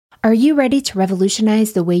Are you ready to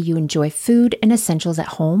revolutionize the way you enjoy food and essentials at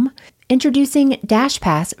home? Introducing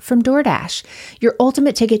DashPass from DoorDash, your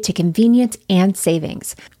ultimate ticket to convenience and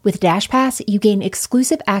savings. With DashPass, you gain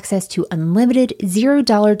exclusive access to unlimited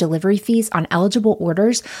 $0 delivery fees on eligible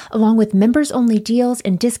orders, along with members-only deals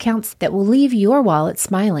and discounts that will leave your wallet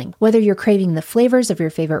smiling. Whether you're craving the flavors of your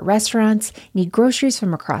favorite restaurants, need groceries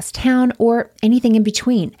from across town, or anything in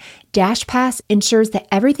between, DashPass ensures that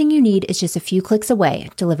everything you need is just a few clicks away,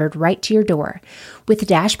 delivered right to your door. With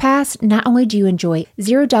DashPass, not only do you enjoy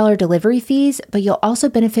 $0 delivery fees, but you'll also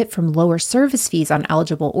benefit from lower service fees on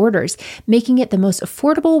eligible orders, making it the most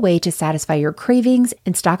affordable way to satisfy your cravings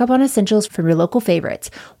and stock up on essentials from your local favorites.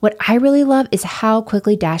 What I really love is how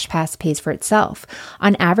quickly DashPass pays for itself.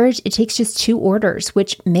 On average, it takes just 2 orders,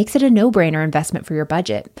 which makes it a no-brainer investment for your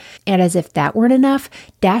budget. And as if that weren't enough,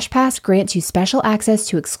 DashPass grants you special access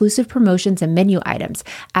to exclusive promotions and menu items,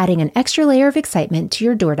 adding an extra layer of excitement to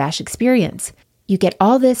your DoorDash experience. You get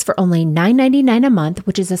all this for only $9.99 a month,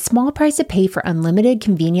 which is a small price to pay for unlimited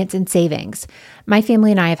convenience and savings. My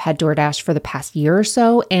family and I have had DoorDash for the past year or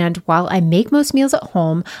so, and while I make most meals at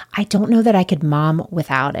home, I don't know that I could mom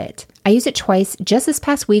without it. I used it twice just this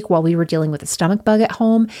past week while we were dealing with a stomach bug at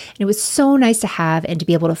home, and it was so nice to have and to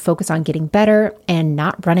be able to focus on getting better and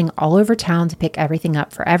not running all over town to pick everything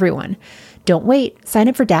up for everyone. Don't wait. Sign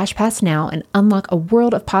up for DashPass now and unlock a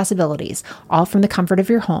world of possibilities, all from the comfort of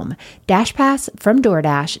your home. DashPass from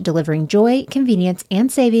DoorDash, delivering joy, convenience,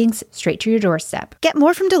 and savings straight to your doorstep. Get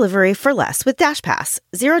more from delivery for less with DashPass.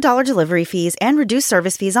 $0 delivery fees and reduced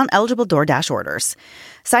service fees on eligible DoorDash orders.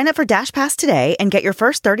 Sign up for DashPass today and get your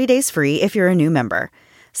first 30 days free if you're a new member.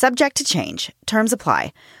 Subject to change. Terms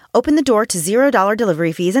apply. Open the door to $0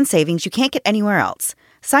 delivery fees and savings you can't get anywhere else.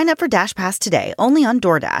 Sign up for DashPass today, only on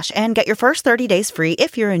DoorDash, and get your first 30 days free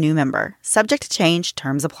if you're a new member. Subject to change.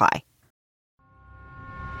 Terms apply.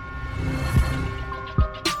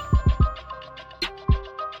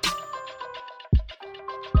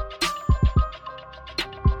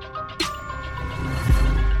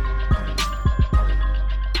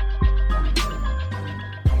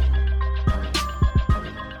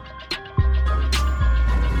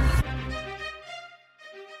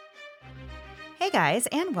 Hey guys,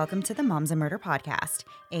 and welcome to the Moms and Murder Podcast,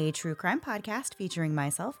 a true crime podcast featuring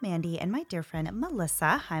myself, Mandy, and my dear friend,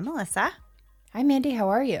 Melissa. Hi, Melissa. Hi, Mandy. How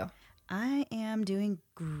are you? I am doing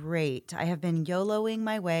great. I have been YOLOing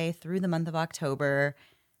my way through the month of October,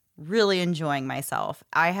 really enjoying myself.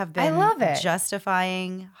 I have been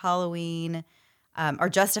justifying Halloween, or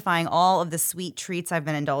justifying all of the sweet treats I've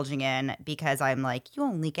been indulging in because I'm like, you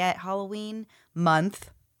only get Halloween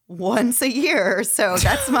month once a year. So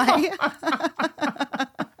that's my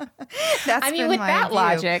I mean, with that view.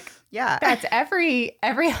 Logic, yeah, that's every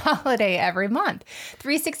holiday every month.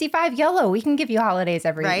 365 YOLO. We can give you holidays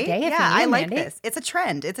every day. If you I like Mandy. this. It's a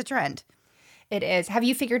trend. It's a trend. It is. Have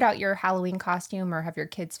you figured out your Halloween costume, or have your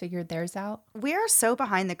kids figured theirs out? We are so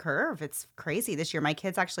behind the curve. It's crazy this year. My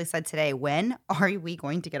kids actually said today, when are we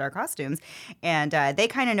going to get our costumes? And they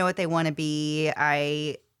kind of know what they want to be.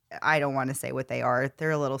 I don't want to say what they are.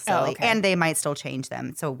 They're a little silly, and they might still change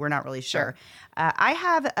them. So we're not really sure. I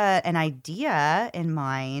have an idea in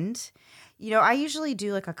mind. You know, I usually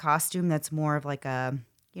do like a costume that's more of like a,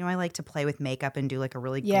 you know, I like to play with makeup and do like a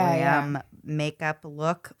really glam makeup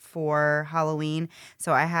look for Halloween.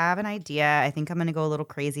 So I have an idea. I think I'm going to go a little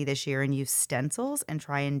crazy this year and use stencils and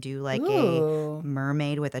try and do like a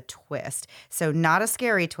mermaid with a twist. So not a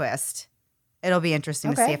scary twist. It'll be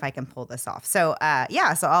interesting to see if I can pull this off. So,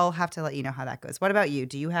 so I'll have to let you know how that goes. What about you?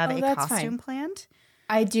 Do you have a costume planned?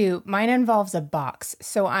 I do. Mine involves a box.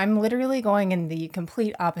 So I'm literally going in the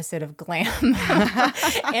complete opposite of glam.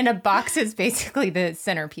 And a box is basically the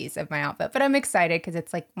centerpiece of my outfit. But I'm excited because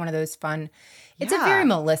it's like one of those fun. It's a very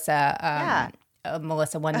Melissa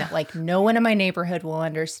Melissa one that like no one in my neighborhood will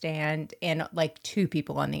understand and like 2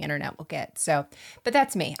 people on the internet will get. So, but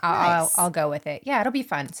that's me. I'll go with it. Yeah, it'll be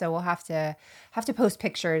fun. So we'll have to post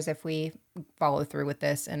pictures if we follow through with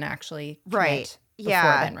this and actually commit before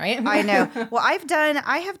then, right? I know. Well,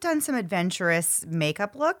 I have done some adventurous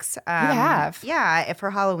makeup looks. You have? Yeah, for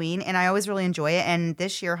Halloween, and I always really enjoy it. And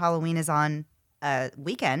this year Halloween is on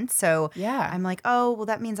weekend. So I'm like, oh, well,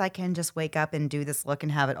 that means I can just wake up and do this look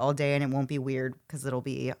and have it all day and it won't be weird because it'll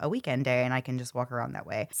be a weekend day and I can just walk around that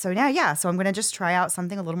way. So now, so I'm going to just try out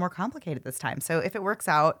something a little more complicated this time. So if it works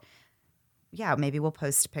out, maybe we'll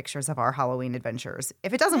post pictures of our Halloween adventures.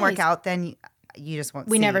 If it doesn't work out, then you just won't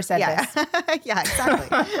see. We never said this. Yeah,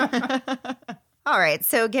 exactly. All right,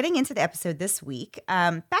 so getting into the episode this week,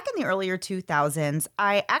 back in the earlier 2000s,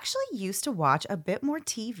 I actually used to watch a bit more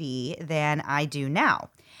TV than I do now.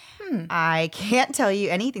 I can't tell you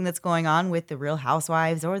anything that's going on with The Real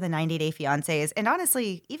Housewives or the 90 Day Fiancés. And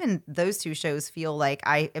honestly, even those two shows feel like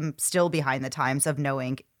I am still behind the times of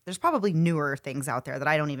knowing there's probably newer things out there that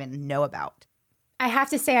I don't even know about. I have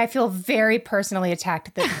to say, I feel very personally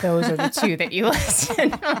attacked that those are the two that you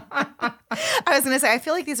listed. I was going to say, I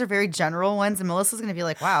feel like these are very general ones. And Melissa's going to be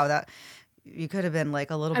like, wow, that you could have been like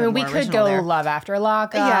a little bit more we could original go there. Love After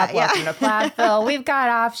Lockup, Welcome to Plathville. We've got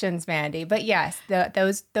options, Mandy. But yes,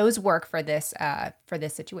 those work for this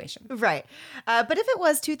situation. Right. But if it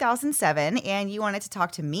was 2007 and you wanted to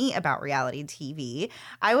talk to me about reality TV,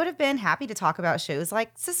 I would have been happy to talk about shows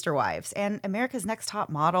like Sister Wives and America's Next Top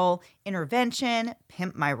Model, Intervention,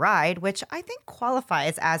 Pimp My Ride, which I think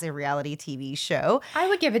qualifies as a reality TV show. I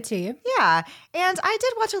would give it to you. Yeah. And I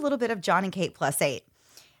did watch a little bit of John and Kate Plus 8.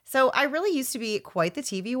 So I really used to be quite the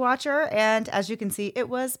TV watcher. And as you can see, it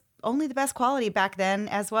was only the best quality back then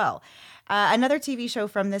as well. Another TV show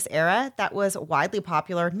from this era that was widely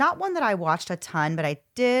popular, not one that I watched a ton, but I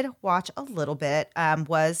did watch a little bit,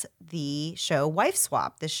 was the show Wife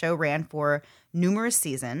Swap. This show ran for numerous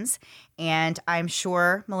seasons. And I'm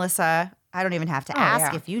sure, Melissa, I don't even have to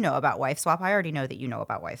ask if you know about Wife Swap. I already know that you know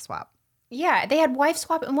about Wife Swap. Yeah, they had Wife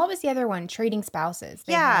Swap. And what was the other one? Trading Spouses.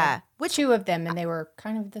 They had two of them, and they were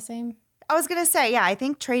kind of the same. I was going to say, I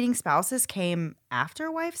think Trading Spouses came after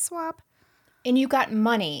Wife Swap. And you got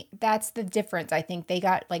money. That's the difference. I think they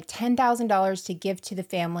got like $10,000 to give to the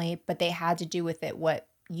family, but they had to do with it what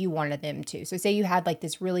you wanted them to. So say you had like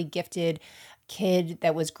this really gifted kid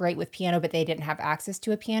that was great with piano, but they didn't have access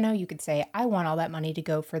to a piano, you could say, I want all that money to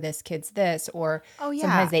go for this kid's this. Or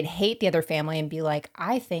sometimes they'd hate the other family and be like,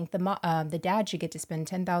 I think the dad should get to spend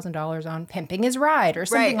 $10,000 on pimping his ride or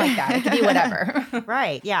something like that. It could be whatever.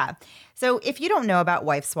 Right, yeah. So if you don't know about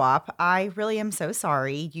Wife Swap, I really am so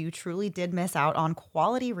sorry. You truly did miss out on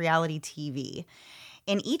quality reality TV.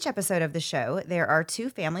 In each episode of the show, there are two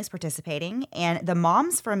families participating, and the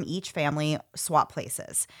moms from each family swap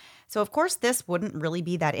places. So, of course, this wouldn't really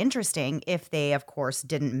be that interesting if they, of course,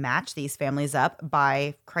 didn't match these families up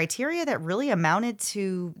by criteria that really amounted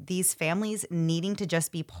to these families needing to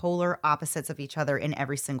just be polar opposites of each other in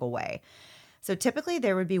every single way. So typically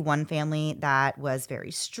there would be one family that was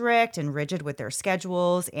very strict and rigid with their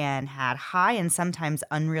schedules and had high and sometimes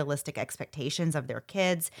unrealistic expectations of their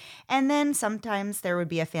kids. And then sometimes there would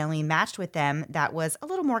be a family matched with them that was a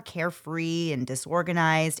little more carefree and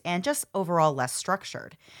disorganized and just overall less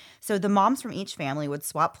structured. So the moms from each family would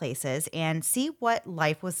swap places and see what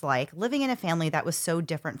life was like living in a family that was so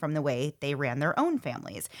different from the way they ran their own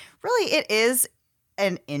families. Really, it is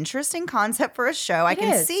an interesting concept for a show. I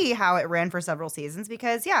can see how it ran for several seasons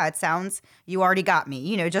because, it sounds, you already got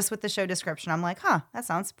me, just with the show description. I'm like, that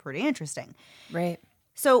sounds pretty interesting. Right.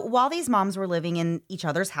 So while these moms were living in each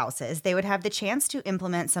other's houses, they would have the chance to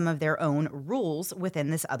implement some of their own rules within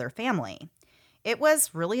this other family. It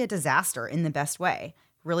was really a disaster in the best way.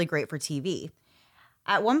 Really great for TV.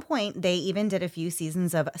 At one point, they even did a few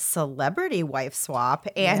seasons of Celebrity Wife Swap,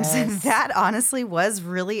 and that honestly was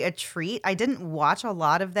really a treat. I didn't watch a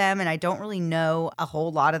lot of them, and I don't really know a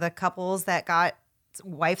whole lot of the couples that got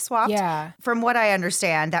wife swapped. Yeah. From what I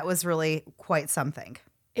understand, that was really quite something.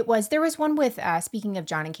 It was. There was one with, speaking of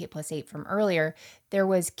John and Kate Plus 8 from earlier, there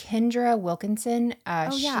was Kendra Wilkinson.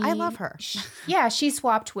 I love her. She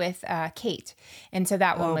swapped with Kate. And so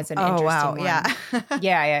that one was an interesting one. Yeah.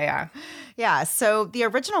 Yeah. Yeah, so the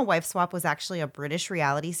original Wife Swap was actually a British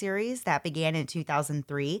reality series that began in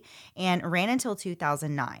 2003 and ran until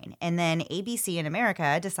 2009. And then ABC in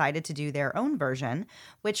America decided to do their own version,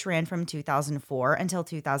 which ran from 2004 until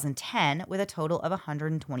 2010 with a total of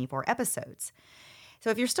 124 episodes. So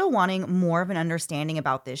if you're still wanting more of an understanding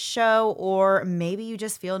about this show, or maybe you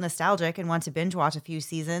just feel nostalgic and want to binge watch a few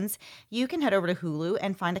seasons, you can head over to Hulu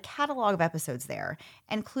and find a catalog of episodes there,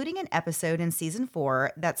 including an episode in season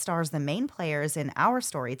 4 that stars the main players in our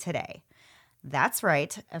story today. That's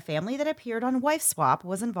right, a family that appeared on Wife Swap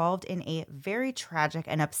was involved in a very tragic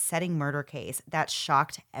and upsetting murder case that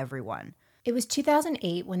shocked everyone. It was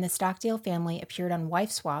 2008 when the Stockdale family appeared on Wife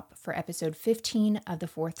Swap for episode 15 of the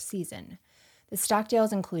 4th season. The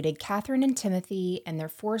Stockdales included Catherine and Timothy and their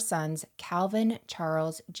 4 sons, Calvin,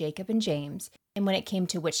 Charles, Jacob, and James. And when it came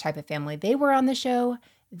to which type of family they were on the show,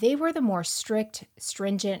 they were the more strict,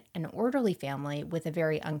 stringent, and orderly family with a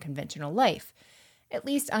very unconventional life. At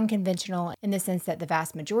least unconventional in the sense that the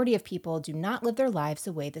vast majority of people do not live their lives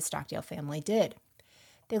the way the Stockdale family did.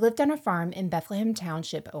 They lived on a farm in Bethlehem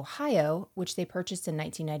Township, Ohio, which they purchased in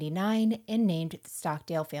 1999 and named the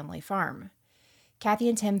Stockdale Family Farm. Kathy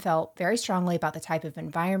and Tim felt very strongly about the type of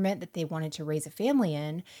environment that they wanted to raise a family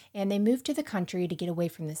in, and they moved to the country to get away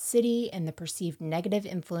from the city and the perceived negative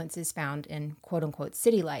influences found in quote-unquote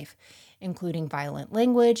city life, including violent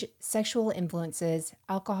language, sexual influences,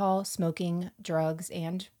 alcohol, smoking, drugs,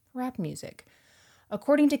 and rap music.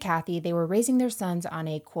 According to Kathy, they were raising their sons on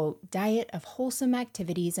a, quote, diet of wholesome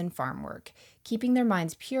activities and farm work, keeping their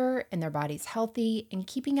minds pure and their bodies healthy, and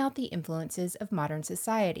keeping out the influences of modern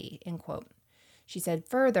society, end quote. She said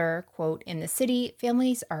further, quote, in the city,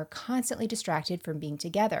 families are constantly distracted from being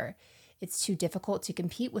together. It's too difficult to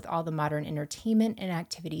compete with all the modern entertainment and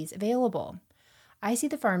activities available. I see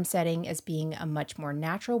the farm setting as being a much more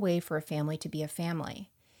natural way for a family to be a family.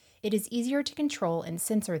 It is easier to control and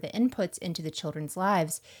censor the inputs into the children's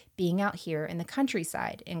lives being out here in the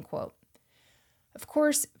countryside, end quote. Of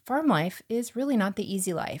course, farm life is really not the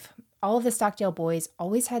easy life. All of the Stockdale boys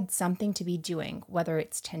always had something to be doing, whether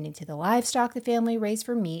it's tending to the livestock the family raised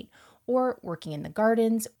for meat, or working in the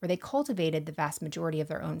gardens, where they cultivated the vast majority of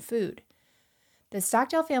their own food. The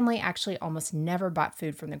Stockdale family actually almost never bought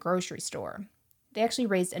food from the grocery store. They actually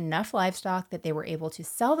raised enough livestock that they were able to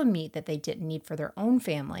sell the meat that they didn't need for their own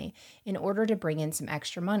family in order to bring in some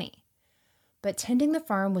extra money. But tending the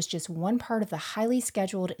farm was just one part of the highly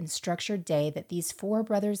scheduled and structured day that these four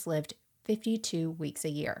brothers lived 52 weeks a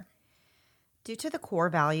year. Due to the core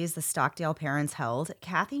values the Stockdale parents held,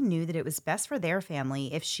 Kathy knew that it was best for their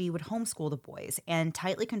family if she would homeschool the boys and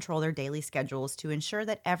tightly control their daily schedules to ensure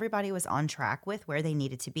that everybody was on track with where they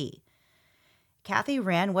needed to be. Kathy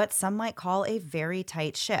ran what some might call a very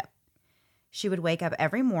tight ship. She would wake up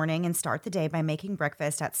every morning and start the day by making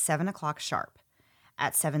breakfast at 7 o'clock sharp.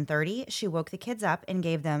 At 7:30, she woke the kids up and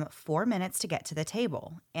gave them 4 minutes to get to the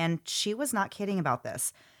table. And she was not kidding about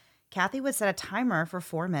this. Kathy would set a timer for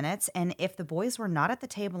 4 minutes, and if the boys were not at the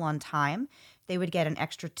table on time, they would get an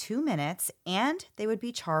extra 2 minutes, and they would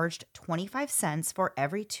be charged 25 cents for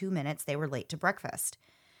every 2 minutes they were late to breakfast.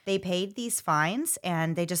 They paid these fines,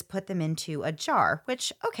 and they just put them into a jar,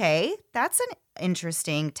 which, okay, that's an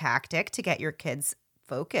interesting tactic to get your kids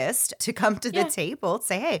focused to come to the table.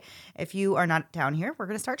 Say, hey, if you are not down here, we're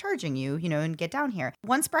going to start charging you, and get down here.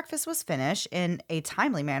 Once breakfast was finished, in a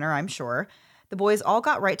timely manner, I'm sure, the boys all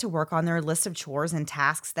got right to work on their list of chores and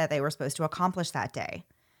tasks that they were supposed to accomplish that day.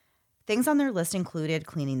 Things on their list included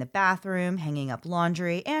cleaning the bathroom, hanging up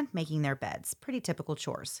laundry, and making their beds. Pretty typical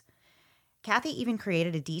chores. Kathy even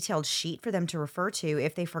created a detailed sheet for them to refer to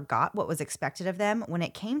if they forgot what was expected of them when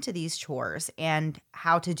it came to these chores and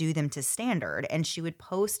how to do them to standard. And she would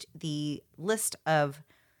post the list of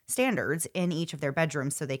standards in each of their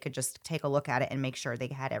bedrooms so they could just take a look at it and make sure they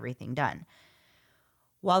had everything done.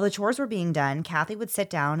 While the chores were being done, Kathy would sit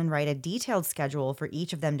down and write a detailed schedule for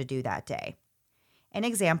each of them to do that day. An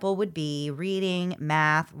example would be reading,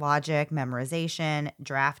 math, logic, memorization,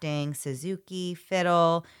 drafting, Suzuki,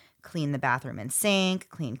 fiddle, clean the bathroom and sink,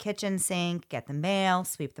 clean kitchen sink, get the mail,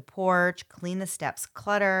 sweep the porch, clean the steps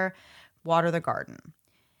clutter, water the garden.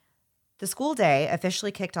 The school day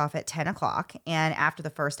officially kicked off at 10 o'clock, and after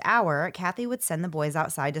the first hour, Kathy would send the boys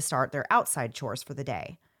outside to start their outside chores for the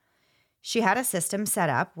day. She had a system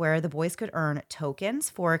set up where the boys could earn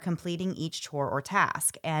tokens for completing each chore or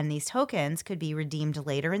task, and these tokens could be redeemed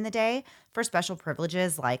later in the day for special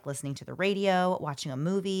privileges like listening to the radio, watching a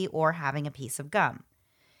movie, or having a piece of gum.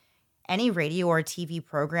 Any radio or TV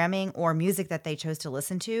programming or music that they chose to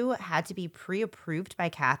listen to had to be pre-approved by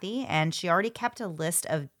Kathy, and she already kept a list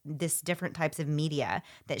of this different types of media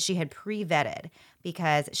that she had pre-vetted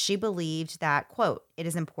because she believed that, quote, it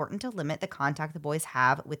is important to limit the contact the boys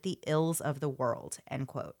have with the ills of the world, end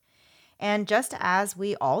quote. And just as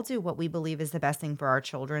we all do what we believe is the best thing for our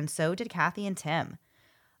children, so did Kathy and Tim.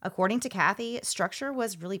 According to Kathy, structure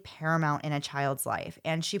was really paramount in a child's life,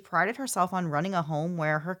 and she prided herself on running a home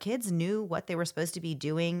where her kids knew what they were supposed to be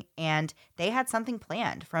doing, and they had something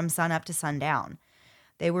planned from sun up to sundown.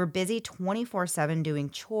 They were busy 24/7 doing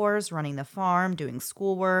chores, running the farm, doing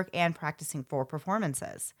schoolwork, and practicing for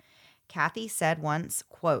performances. Kathy said once,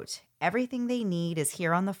 quote, everything they need is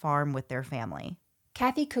here on the farm with their family.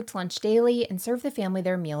 Kathy cooked lunch daily and served the family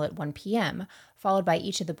their meal at 1 p.m., followed by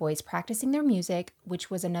each of the boys practicing their music, which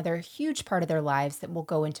was another huge part of their lives that we'll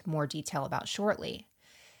go into more detail about shortly.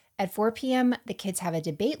 At 4 p.m., the kids have a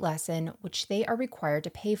debate lesson, which they are required to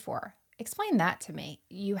pay for. Explain that to me.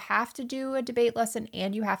 You have to do a debate lesson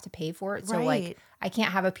and you have to pay for it. So, Right. I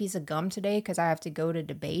can't have a piece of gum today because I have to go to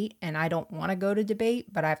debate and I don't want to go to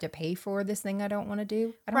debate, but I have to pay for this thing I don't want to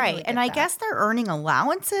do. I don't Right. really And get I that. guess they're earning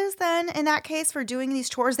allowances then in that case for doing these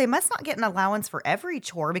chores. They must not get an allowance for every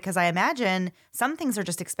chore because I imagine some things are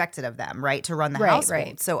just expected of them, right, to run the Right, household.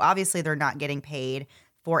 right. So obviously they're not getting paid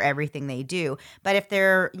for everything they do. But if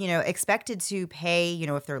they're, expected to pay,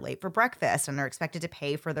 if they're late for breakfast and they're expected to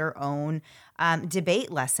pay for their own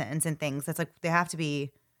debate lessons and things, that's like they have to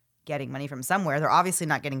be getting money from somewhere. They're obviously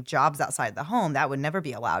not getting jobs outside the home. That would never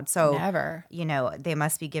be allowed. So, Never. They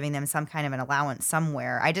must be giving them some kind of an allowance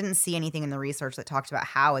somewhere. I didn't see anything in the research that talked about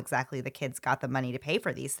how exactly the kids got the money to pay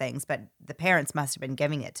for these things, but the parents must have been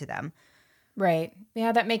giving it to them. Right.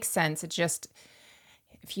 Yeah, that makes sense. It's just,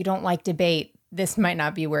 if you don't like debate, this might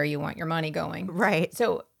not be where you want your money going. Right.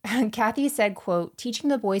 So Kathy said, quote, teaching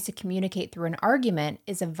the boys to communicate through an argument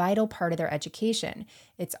is a vital part of their education.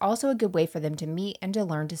 It's also a good way for them to meet and to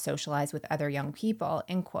learn to socialize with other young people,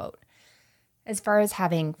 end quote. As far as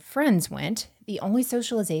having friends went, the only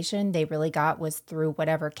socialization they really got was through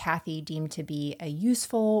whatever Kathy deemed to be a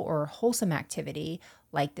useful or wholesome activity,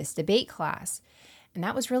 like this debate class. And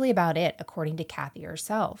that was really about it, according to Kathy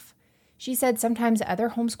herself. She said sometimes other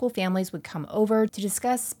homeschool families would come over to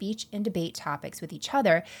discuss speech and debate topics with each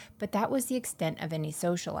other, but that was the extent of any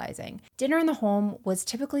socializing. Dinner in the home was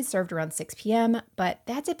typically served around 6 p.m., but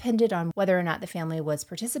that depended on whether or not the family was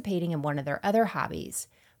participating in one of their other hobbies,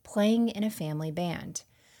 playing in a family band.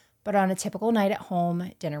 But on a typical night at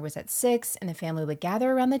home, dinner was at 6, and the family would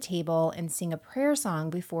gather around the table and sing a prayer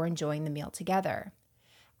song before enjoying the meal together.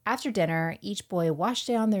 After dinner, each boy washed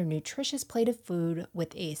down their nutritious plate of food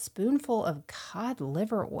with a spoonful of cod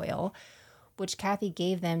liver oil, which Kathy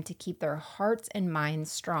gave them to keep their hearts and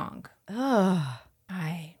minds strong. Ugh.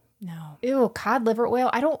 I know. Ew, cod liver oil.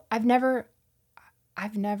 I've never.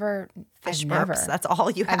 Fish burps. That's all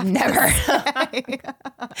you have. I've never.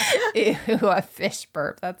 Ew, a fish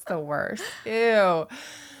burp. That's the worst. Ew.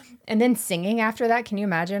 And then singing after that. Can you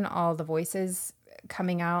imagine all the voices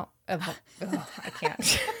coming out? I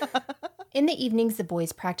can't. In the evenings, the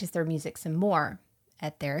boys practiced their music some more,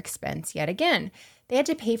 at their expense yet again. They had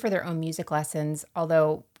to pay for their own music lessons,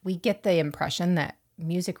 although we get the impression that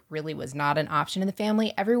music really was not an option in the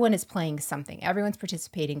family. Everyone is playing something. Everyone's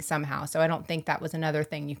participating somehow, so I don't think that was another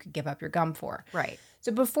thing you could give up your gum for. Right.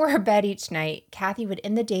 So before her bed each night, Kathy would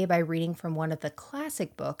end the day by reading from one of the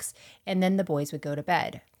classic books, and then the boys would go to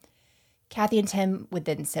bed. Kathy and Tim would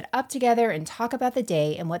then sit up together and talk about the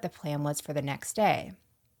day and what the plan was for the next day.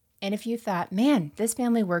 And if you thought, man, this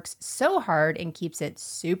family works so hard and keeps it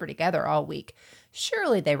super together all week,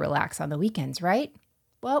 surely they relax on the weekends, right?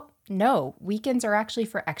 Well, no, weekends are actually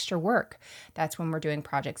for extra work. That's when we're doing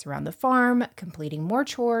projects around the farm, completing more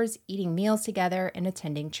chores, eating meals together, and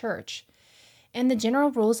attending church. And the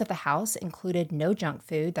general rules of the house included no junk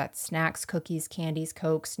food, that's snacks, cookies, candies,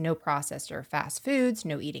 Cokes, no processed or fast foods,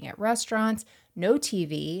 no eating at restaurants, no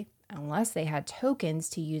TV, unless they had tokens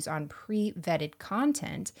to use on pre-vetted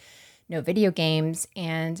content, no video games,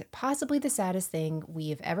 and possibly the saddest thing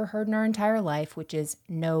we've ever heard in our entire life, which is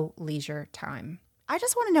no leisure time. I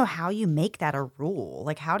just want to know how you make that a rule.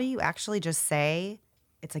 Like, how do you actually just say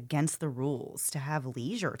it's against the rules to have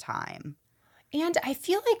leisure time? And I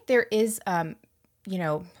feel like there is, I've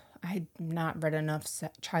not read enough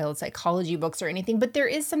child psychology books or anything, but there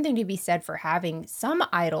is something to be said for having some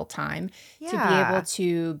idle time to be able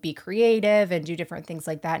to be creative and do different things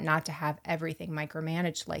like that, not to have everything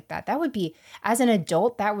micromanaged like that. That would be, as an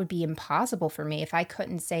adult, that would be impossible for me if I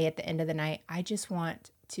couldn't say at the end of the night, I just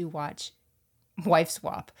want to watch Wife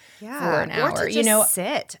Swap for an hour. Or to just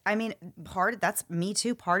sit. I mean, that's me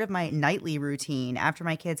too. Part of my nightly routine after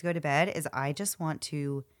my kids go to bed is I just want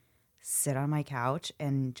to sit on my couch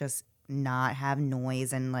and just not have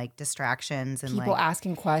noise and like distractions and people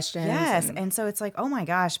asking questions. Yes. And so it's like, oh my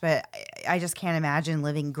gosh, but I just can't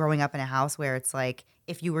imagine growing up in a house where it's like,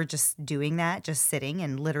 if you were just doing that, just sitting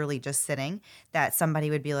and literally just sitting, that somebody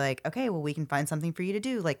would be like, okay, well, we can find something for you to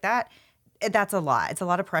do like that. That's a lot. It's a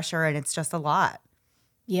lot of pressure and it's just a lot.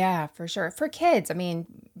 Yeah, for sure. For kids, I mean,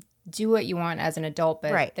 do what you want as an adult,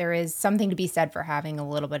 but There is something to be said for having a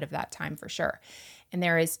little bit of that time for sure. And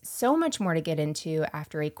there is so much more to get into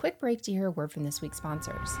after a quick break to hear a word from this week's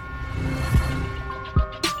sponsors.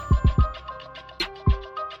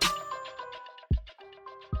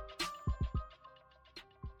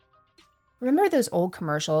 Remember those old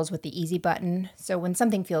commercials with the easy button? So when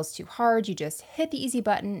something feels too hard, you just hit the easy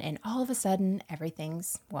button and all of a sudden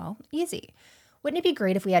everything's, easy. Wouldn't it be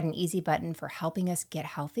great if we had an easy button for helping us get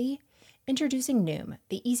healthy? Introducing Noom,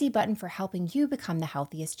 the easy button for helping you become the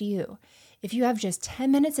healthiest you. If you have just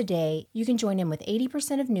 10 minutes a day, you can join in with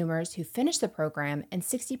 80% of Noomers who finish the program and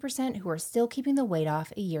 60% who are still keeping the weight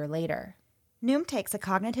off a year later. Noom takes a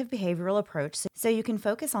cognitive behavioral approach so you can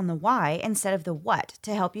focus on the why instead of the what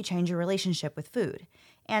to help you change your relationship with food.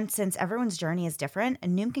 And since everyone's journey is different,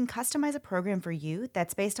 Noom can customize a program for you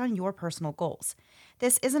that's based on your personal goals.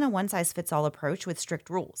 This isn't a one-size-fits-all approach with strict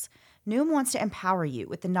rules. Noom wants to empower you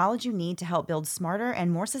with the knowledge you need to help build smarter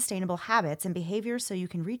and more sustainable habits and behaviors so you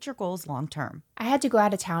can reach your goals long term. I had to go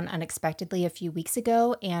out of town unexpectedly a few weeks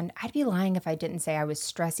ago, and I'd be lying if I didn't say I was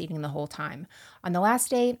stress eating the whole time. On the last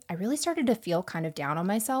day, I really started to feel kind of down on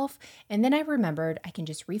myself, and then I remembered I can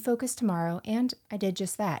just refocus tomorrow, and I did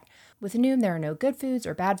just that. With Noom, there are no good foods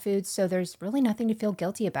or bad foods, so there's really nothing to feel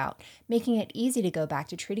guilty about, making it easy to go back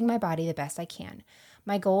to treating my body the best I can.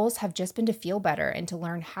 My goals have just been to feel better and to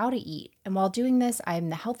learn how to eat, and while doing this, I am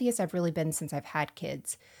the healthiest I've really been since I've had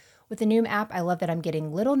kids. With the Noom app, I love that I'm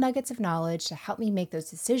getting little nuggets of knowledge to help me make those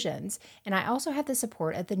decisions, and I also have the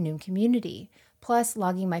support of the Noom community. Plus,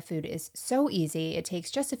 logging my food is so easy, it takes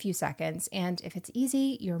just a few seconds, and if it's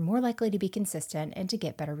easy, you're more likely to be consistent and to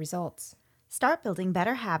get better results. Start building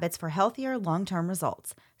better habits for healthier, long-term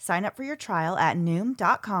results. Sign up for your trial at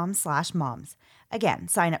Noom.com/moms. Again,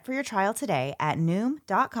 sign up for your trial today at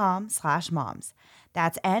Noom.com/moms.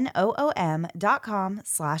 That's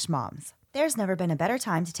NOOM.com/moms. There's never been a better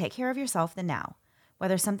time to take care of yourself than now.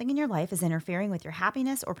 Whether something in your life is interfering with your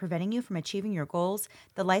happiness or preventing you from achieving your goals,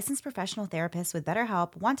 the licensed professional therapists with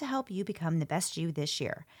BetterHelp want to help you become the best you this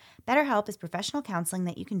year. BetterHelp is professional counseling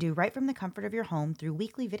that you can do right from the comfort of your home through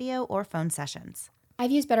weekly video or phone sessions. I've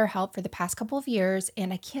used BetterHelp for the past couple of years,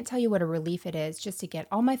 and I can't tell you what a relief it is just to get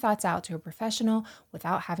all my thoughts out to a professional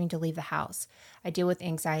without having to leave the house. I deal with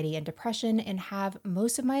anxiety and depression and have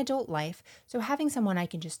most of my adult life, so having someone I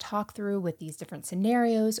can just talk through with these different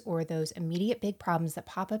scenarios or those immediate big problems that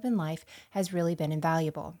pop up in life has really been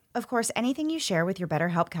invaluable. Of course, anything you share with your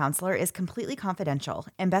BetterHelp counselor is completely confidential,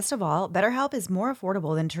 and best of all, BetterHelp is more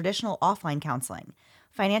affordable than traditional offline counseling.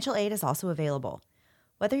 Financial aid is also available.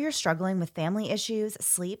 Whether you're struggling with family issues,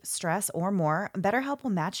 sleep, stress, or more, BetterHelp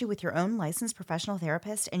will match you with your own licensed professional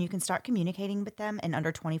therapist, and you can start communicating with them in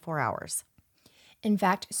under 24 hours. In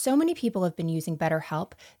fact, so many people have been using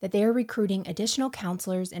BetterHelp that they are recruiting additional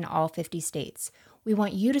counselors in all 50 states. We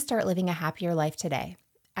want you to start living a happier life today.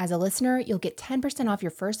 As a listener, you'll get 10% off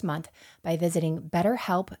your first month by visiting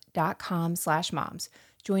betterhelp.com/moms.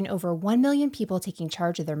 Join over 1 million people taking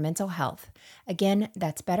charge of their mental health. Again,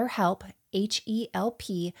 that's BetterHelp,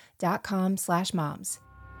 HELP.com/moms.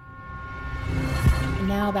 And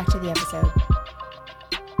now back to the episode.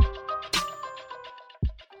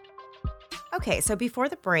 Okay, so before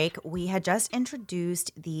the break, we had just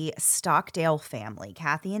introduced the Stockdale family,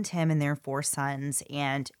 Kathy and Tim and their 4 sons,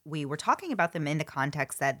 and we were talking about them in the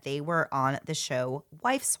context that they were on the show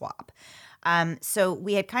Wife Swap. So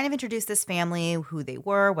we had kind of introduced this family, who they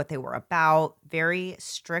were, what they were about, very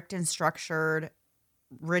strict and structured,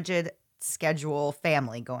 rigid schedule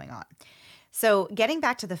family going on. So getting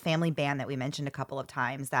back to the family band that we mentioned a couple of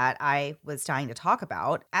times that I was dying to talk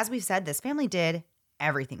about, as we've said, this family did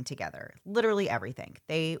everything together, literally everything.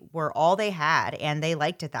 They were all they had, and they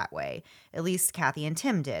liked it that way. At least Kathy and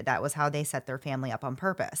Tim did. That was how they set their family up on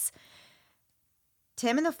purpose.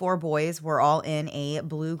 Tim and the 4 boys were all in a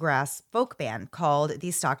bluegrass folk band called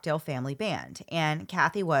the Stockdale Family Band, and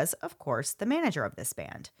Kathy was, of course, the manager of this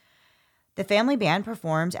band. The family band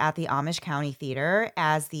performed at the Amish County Theater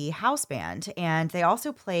as the house band, and they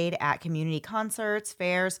also played at community concerts,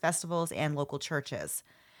 fairs, festivals, and local churches.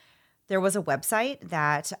 There was a website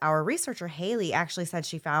that our researcher Haley actually said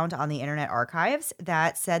she found on the Internet Archives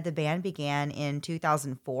that said the band began in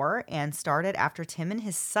 2004 and started after Tim and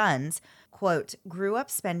his sons, quote, grew up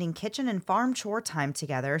spending kitchen and farm chore time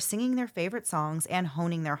together, singing their favorite songs and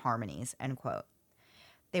honing their harmonies, end quote.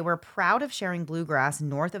 They were proud of sharing bluegrass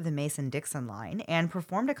north of the Mason-Dixon line and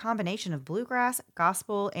performed a combination of bluegrass,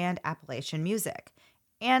 gospel, and Appalachian music,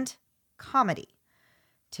 and comedy.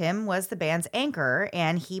 Tim was the band's anchor,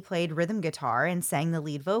 and he played rhythm guitar and sang the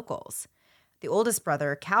lead vocals. The oldest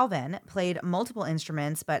brother, Calvin, played multiple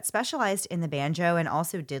instruments but specialized in the banjo and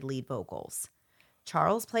also did lead vocals.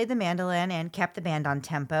 Charles played the mandolin and kept the band on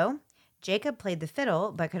tempo. Jacob played the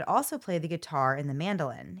fiddle but could also play the guitar and the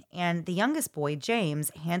mandolin. And the youngest boy,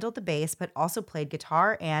 James, handled the bass but also played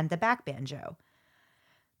guitar and the back banjo.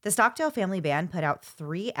 The Stockdale Family Band put out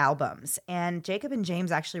 3 albums, and Jacob and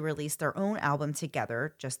James actually released their own album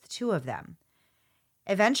together, just the 2 of them.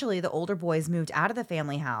 Eventually, the older boys moved out of the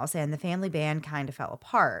family house, and the family band kind of fell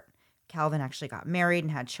apart. Calvin actually got married and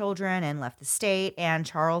had children and left the state, and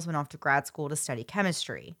Charles went off to grad school to study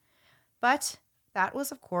chemistry. But that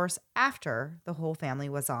was, of course, after the whole family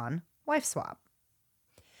was on Wife Swap.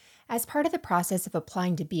 As part of the process of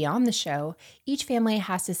applying to be on the show, each family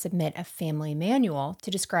has to submit a family manual to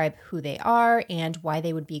describe who they are and why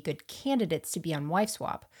they would be good candidates to be on Wife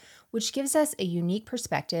Swap, which gives us a unique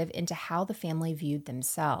perspective into how the family viewed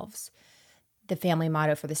themselves. The family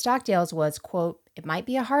motto for the Stockdales was, quote, It might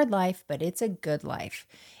be a hard life, but it's a good life.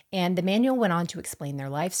 And the manual went on to explain their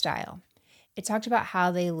lifestyle. It talked about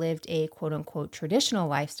how they lived a quote-unquote traditional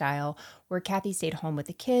lifestyle where Kathy stayed home with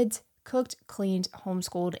the kids, cooked, cleaned,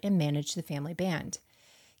 homeschooled, and managed the family band.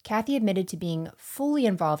 Kathy admitted to being fully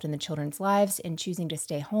involved in the children's lives and choosing to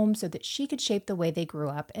stay home so that she could shape the way they grew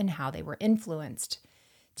up and how they were influenced.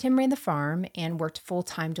 Tim ran the farm and worked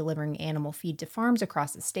full-time delivering animal feed to farms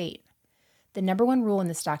across the state. The number one rule in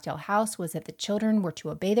the Stockdale house was that the children were to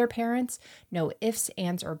obey their parents, no ifs,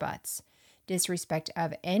 ands, or buts. Disrespect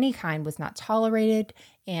of any kind was not tolerated,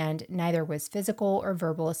 and neither was physical or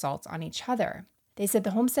verbal assaults on each other. They said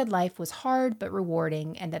the homestead life was hard but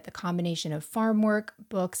rewarding, and that the combination of farm work,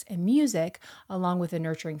 books, and music, along with a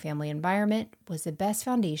nurturing family environment, was the best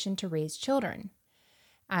foundation to raise children.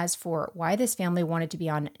 As for why this family wanted to be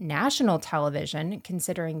on national television,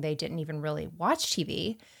 considering they didn't even really watch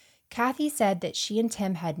TV, Kathy said that she and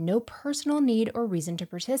Tim had no personal need or reason to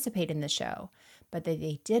participate in the show, but that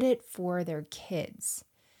they did it for their kids.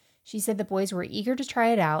 She said the boys were eager to try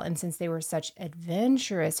it out, and since they were such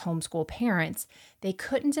adventurous homeschool parents, they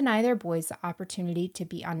couldn't deny their boys the opportunity to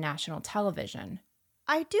be on national television.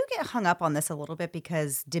 I do get hung up on this a little bit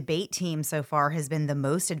because debate team so far has been the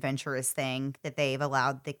most adventurous thing that they've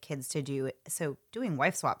allowed the kids to do. So doing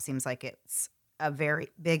wife swap seems like it's a very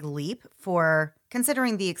big leap for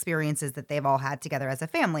considering the experiences that they've all had together as a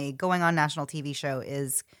family. Going on national TV show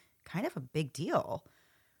is kind of a big deal.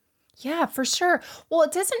 Yeah, for sure. Well,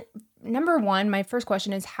 it doesn't, number one, my first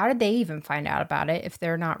question is, how did they even find out about it if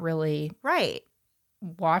they're not really right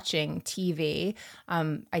watching TV?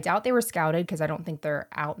 I doubt they were scouted because I don't think they're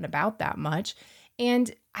out and about that much.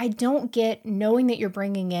 And I don't get knowing that you're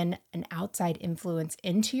bringing in an outside influence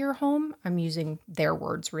into your home. I'm using their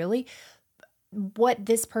words, really. What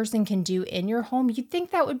this person can do in your home, you'd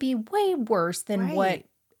think that would be way worse than what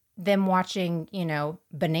them watching,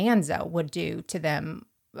 Bonanza would do to them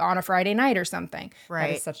on a Friday night or something. Right.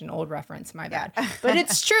 That is such an old reference, my bad. But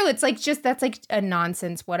it's true. It's like that's like a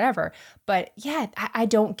nonsense, whatever. But yeah, I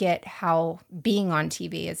don't get how being on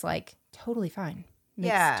TV is like totally fine.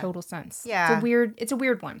 Makes total sense. Yeah. It's a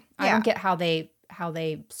weird one. I don't get how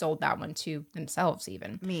they sold that one to themselves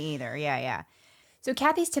even. Me either. Yeah. So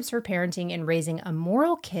Kathy's tips for parenting and raising a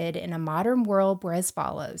moral kid in a modern world were as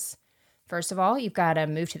follows. First of all, you've got to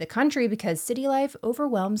move to the country because city life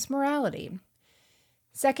overwhelms morality.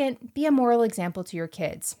 Second, be a moral example to your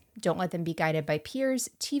kids. Don't let them be guided by peers,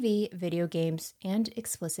 TV, video games, and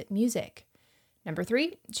explicit music. Number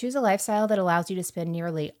 3, choose a lifestyle that allows you to spend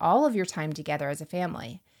nearly all of your time together as a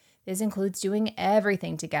family. This includes doing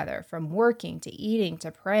everything together, from working to eating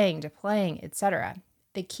to praying to playing, etc.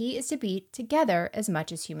 The key is to be together as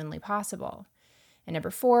much as humanly possible. And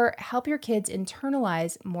number 4, help your kids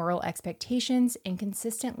internalize moral expectations and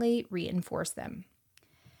consistently reinforce them.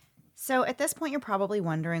 So at this point, you're probably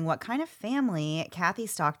wondering what kind of family Kathy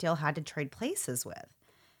Stockdale had to trade places with.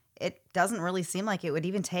 It doesn't really seem like it would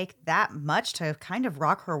even take that much to kind of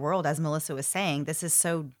rock her world, as Melissa was saying. This is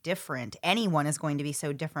so different. Anyone is going to be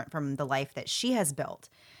so different from the life that she has built.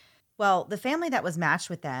 Well, the family that was matched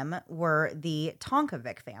with them were the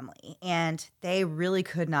Tonkovic family, and they really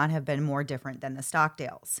could not have been more different than the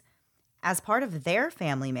Stockdales. As part of their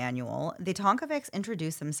family manual, the Tonkovics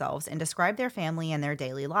introduced themselves and described their family and their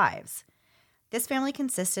daily lives. This family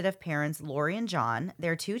consisted of parents Lori and John,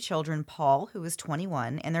 their 2 children, Paul, who was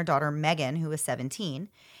 21, and their daughter Megan, who was 17.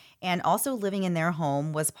 And also living in their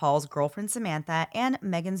home was Paul's girlfriend Samantha and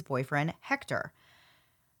Megan's boyfriend Hector.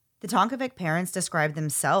 The Tonkovic parents described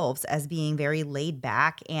themselves as being very laid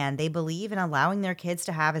back, and they believe in allowing their kids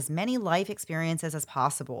to have as many life experiences as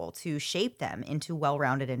possible to shape them into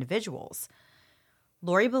well-rounded individuals.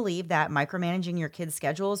 Lori believed that micromanaging your kids'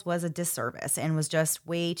 schedules was a disservice and was just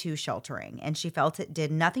way too sheltering, and she felt it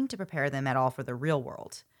did nothing to prepare them at all for the real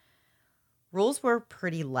world. Rules were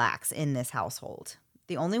pretty lax in this household.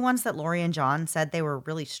 The only ones that Lori and John said they were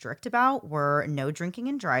really strict about were no drinking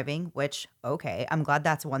and driving, which, okay, I'm glad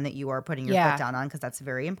that's one that you are putting your foot down on because that's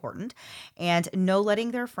very important, and no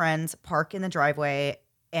letting their friends park in the driveway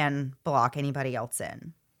and block anybody else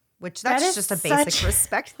in. Which that's just a basic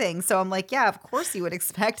respect thing. So I'm like, yeah, of course you would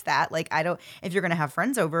expect that. Like, if you're going to have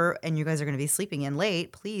friends over and you guys are going to be sleeping in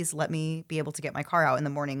late, please let me be able to get my car out in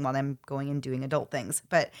the morning while I'm going and doing adult things.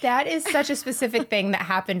 But that is such a specific thing that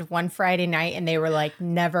happened one Friday night and they were like,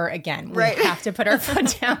 never again. We have to put our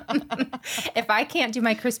foot down. If I can't do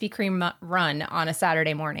my Krispy Kreme run on a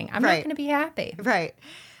Saturday morning, I'm not going to be happy. Right.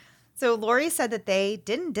 So Lori said that they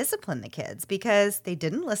didn't discipline the kids because they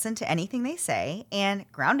didn't listen to anything they say,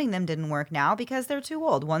 and grounding them didn't work now because they're too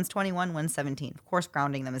old. One's 21, one's 17. Of course,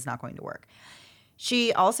 grounding them is not going to work.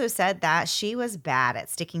 She also said that she was bad at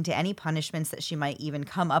sticking to any punishments that she might even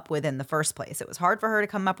come up with in the first place. It was hard for her to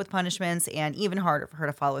come up with punishments and even harder for her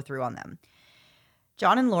to follow through on them.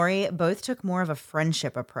 John and Lori both took more of a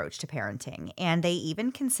friendship approach to parenting, and they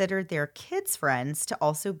even considered their kids' friends to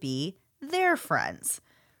also be their friends.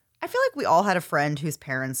 I feel like we all had a friend whose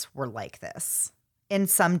parents were like this in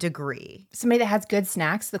some degree. Somebody that has good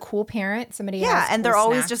snacks, the cool parent, somebody Yeah, has and cool they're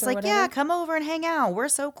always snacks just or like, whatever. yeah, come over and hang out. We're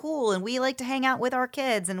so cool, and we like to hang out with our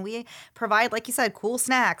kids, and we provide, like you said, cool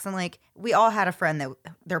snacks. And like, we all had a friend that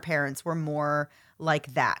their parents were more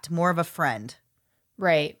like that, more of a friend.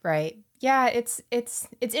 Right. Yeah, it's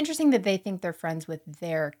interesting that they think they're friends with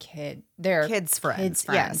their Kids' friends.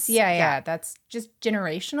 Yes. Yeah. That's just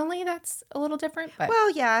generationally, that's a little different. But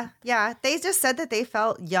Well, yeah. They just said that they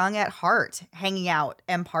felt young at heart, hanging out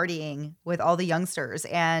and partying with all the youngsters.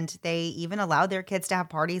 And they even allowed their kids to have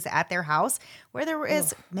parties at their house where there were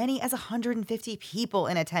as many as 150 people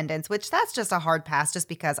in attendance, which that's just a hard pass just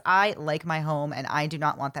because I like my home and I do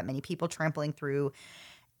not want that many people trampling through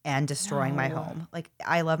and destroying my home. Like,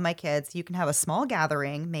 I love my kids. You can have a small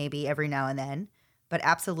gathering maybe every now and then, but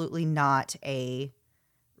absolutely not a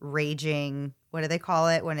raging, what do they call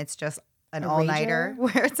it when it's just an all-nighter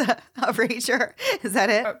where it's a rager? Is that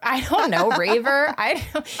it? I don't know, raver. You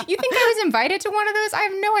think I was invited to one of those? I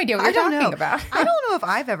have no idea what you're talking about. I don't know if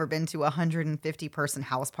I've ever been to a 150-person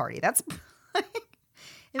house party. That's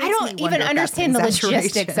I don't even understand the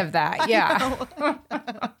logistics of that. Yeah.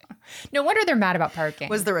 No wonder they're mad about parking.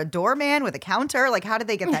 Was there a doorman with a counter? Like, how did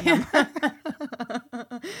they get that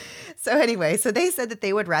number? So anyway, so they said that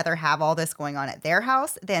they would rather have all this going on at their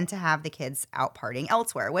house than to have the kids out partying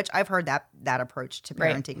elsewhere, which I've heard that approach to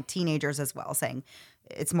parenting teenagers as well, saying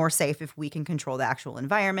it's more safe if we can control the actual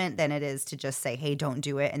environment than it is to just say, hey, don't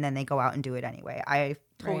do it, and then they go out and do it anyway. I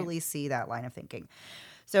totally see that line of thinking.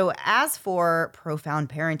 So as for profound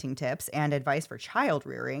parenting tips and advice for child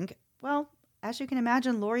rearing, well, as you can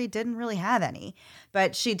imagine, Lori didn't really have any,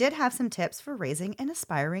 but she did have some tips for raising an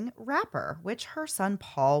aspiring rapper, which her son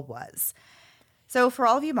Paul was. So for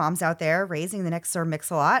all of you moms out there raising the next Sir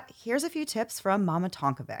Mix-a-Lot, here's a few tips from Mama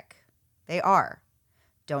Tonkovic. They are: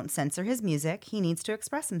 don't censor his music. He needs to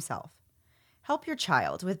express himself. Help your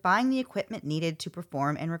child with buying the equipment needed to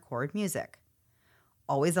perform and record music.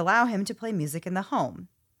 Always allow him to play music in the home.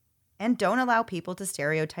 And don't allow people to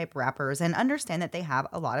stereotype rappers, and understand that they have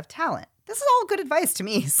a lot of talent. This is all good advice to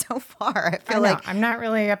me so far. I feel like I'm not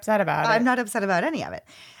really upset about it. I'm not upset about any of it.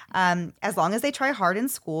 As long as they try hard in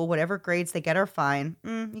school, whatever grades they get are fine.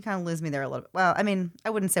 You kind of lose me there a little bit. Well, I mean, I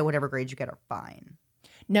wouldn't say whatever grades you get are fine.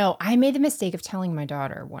 No, I made the mistake of telling my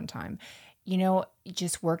daughter one time,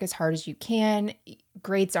 just work as hard as you can.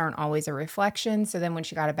 Grades aren't always a reflection. So then when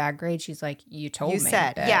she got a bad grade, she's like, you told me. You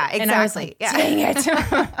said, that. yeah, exactly. And I was like, dang it.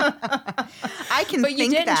 I can but think you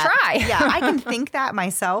didn't that. try. Yeah, I can think that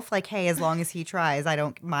myself. Like, hey, as long as he tries, I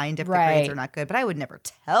don't mind if the grades are not good. But I would never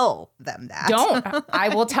tell them that. Don't. I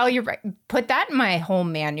will tell you, put that in my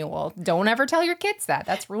home manual. Don't ever tell your kids that.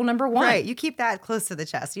 That's rule number 1. Right. You keep that close to the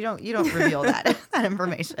chest. You don't reveal that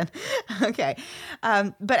information. Okay.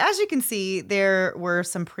 But as you can see, there were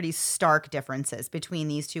some pretty stark differences between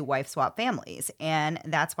these two wife swap families. And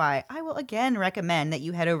that's why I will again recommend that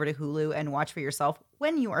you head over to Hulu and watch for yourself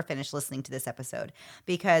when you are finished listening to this episode,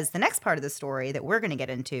 because the next part of the story that we're going to get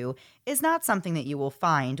into is not something that you will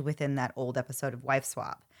find within that old episode of Wife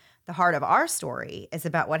Swap. The heart of our story is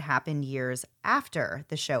about what happened years after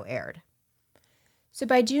the show aired. So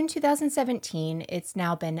by June 2017, it's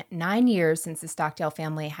now been 9 years since the Stockdale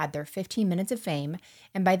family had their 15 minutes of fame,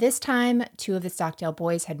 and by this time, 2 of the Stockdale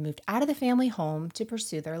boys had moved out of the family home to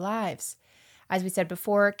pursue their lives. As we said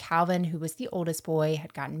before, Calvin, who was the oldest boy,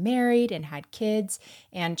 had gotten married and had kids,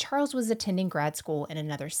 and Charles was attending grad school in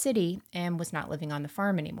another city and was not living on the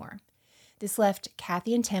farm anymore. This left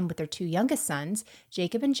Kathy and Tim with their 2 youngest sons,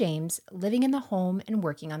 Jacob and James, living in the home and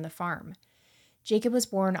working on the farm. Jacob was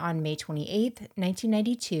born on May 28,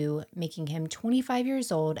 1992, making him 25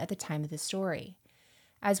 years old at the time of the story.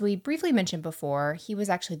 As we briefly mentioned before, he was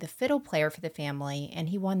actually the fiddle player for the family, and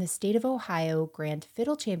he won the State of Ohio Grand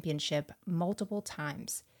Fiddle Championship multiple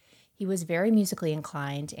times. He was very musically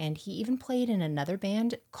inclined, and he even played in another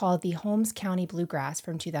band called the Holmes County Bluegrass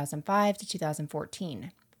from 2005 to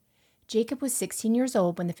 2014. Jacob was 16 years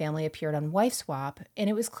old when the family appeared on Wife Swap, and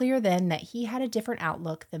it was clear then that he had a different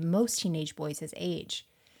outlook than most teenage boys his age.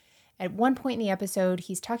 At one point in the episode,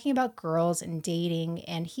 he's talking about girls and dating,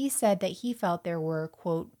 and he said that he felt there were,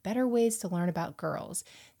 quote, better ways to learn about girls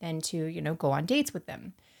than to, go on dates with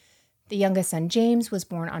them. The youngest son, James, was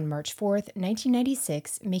born on March 4th,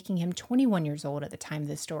 1996, making him 21 years old at the time of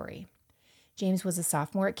the story. James was a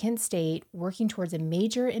sophomore at Kent State, working towards a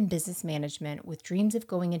major in business management with dreams of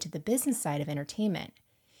going into the business side of entertainment.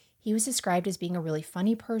 He was described as being a really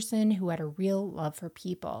funny person who had a real love for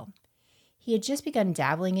people. He had just begun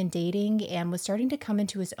dabbling in dating and was starting to come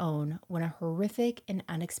into his own when a horrific and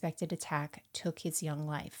unexpected attack took his young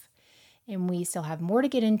life. And we still have more to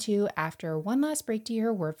get into after one last break to hear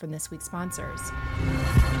a word from this week's sponsors.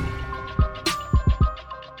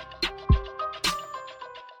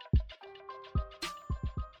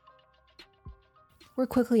 We're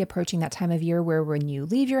quickly approaching that time of year where when you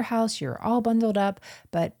leave your house, you're all bundled up,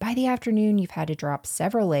 but by the afternoon, you've had to drop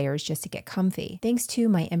several layers just to get comfy. Thanks to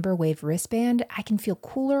my EmberWave wristband, I can feel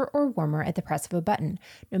cooler or warmer at the press of a button,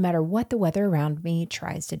 no matter what the weather around me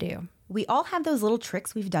tries to do. We all have those little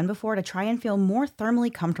tricks we've done before to try and feel more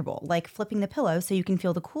thermally comfortable, like flipping the pillow so you can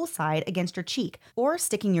feel the cool side against your cheek, or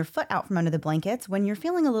sticking your foot out from under the blankets when you're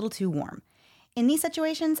feeling a little too warm. In these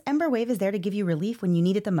situations, EmberWave is there to give you relief when you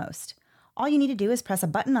need it the most. All you need to do is press a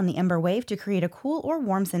button on the EmberWave to create a cool or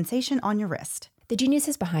warm sensation on your wrist. The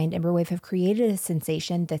geniuses behind EmberWave have created a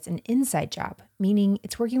sensation that's an inside job, meaning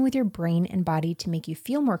it's working with your brain and body to make you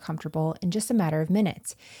feel more comfortable in just a matter of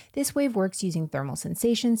minutes. This wave works using thermal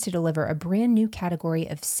sensations to deliver a brand new category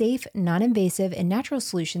of safe, non-invasive, and natural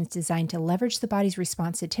solutions designed to leverage the body's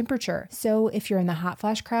response to temperature. So if you're in the hot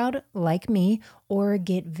flash crowd, like me, or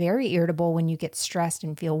get very irritable when you get stressed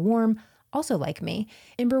and feel warm, also like me,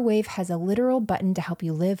 EmberWave has a literal button to help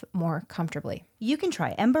you live more comfortably. You can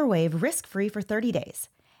try EmberWave risk-free for 30 days.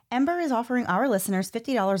 Ember is offering our listeners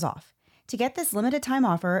 $50 off. To get this limited time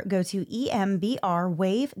offer, go to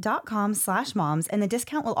embrwave.com/moms and the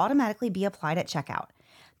discount will automatically be applied at checkout.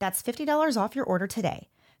 That's $50 off your order today.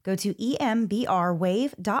 Go to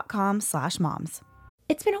embrwave.com/moms.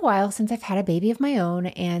 It's been a while since I've had a baby of my own,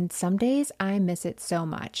 and some days I miss it so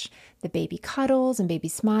much. The baby cuddles and baby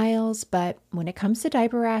smiles, but when it comes to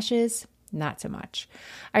diaper rashes, not so much.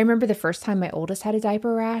 I remember the first time my oldest had a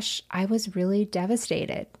diaper rash, I was really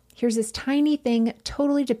devastated. Here's this tiny thing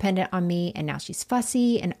totally dependent on me, and now she's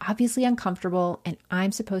fussy and obviously uncomfortable, and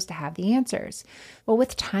I'm supposed to have the answers. Well,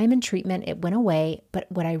 with time and treatment, it went away,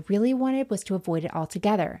 but what I really wanted was to avoid it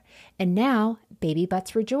altogether. And now, baby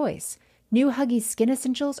butts rejoice. New Huggies Skin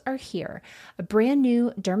Essentials are here, a brand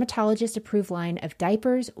new dermatologist-approved line of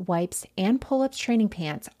diapers, wipes, and pull-ups training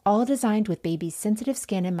pants, all designed with baby's sensitive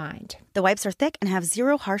skin in mind. The wipes are thick and have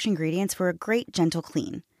zero harsh ingredients for a great, gentle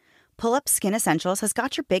clean. Pull-Up Skin Essentials has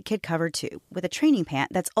got your big kid covered too, with a training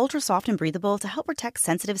pant that's ultra soft and breathable to help protect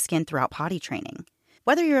sensitive skin throughout potty training.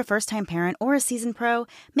 Whether you're a first-time parent or a seasoned pro,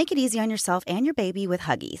 make it easy on yourself and your baby with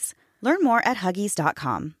Huggies. Learn more at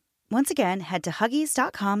Huggies.com. Once again, head to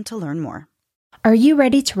Huggies.com to learn more. Are you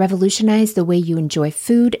ready to revolutionize the way you enjoy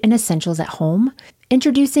food and essentials at home?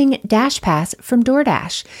 Introducing DashPass from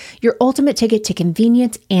DoorDash, your ultimate ticket to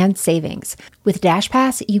convenience and savings. With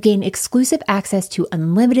DashPass, you gain exclusive access to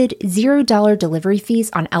unlimited $0 delivery fees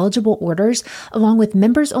on eligible orders, along with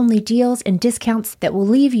members-only deals and discounts that will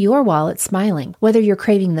leave your wallet smiling. Whether you're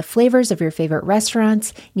craving the flavors of your favorite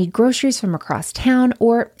restaurants, need groceries from across town,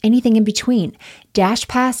 or anything in between,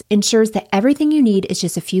 DashPass ensures that everything you need is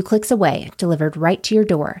just a few clicks away, delivered right to your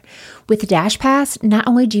door. With DashPass, not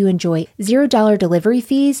only do you enjoy $0 delivery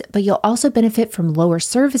fees, but you'll also benefit from lower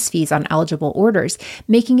service fees on eligible orders,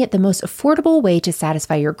 making it the most affordable way to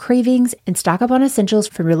satisfy your cravings and stock up on essentials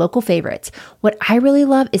from your local favorites. What I really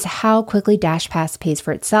love is how quickly DashPass pays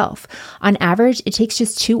for itself. On average, it takes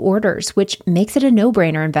just 2 orders, which makes it a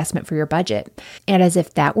no-brainer investment for your budget. And as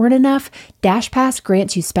if that weren't enough, DashPass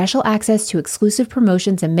grants you special access to exclusive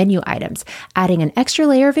promotions and menu items, adding an extra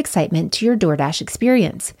layer of excitement to your DoorDash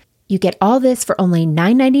experience. You get all this for only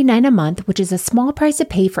 $9.99 a month, which is a small price to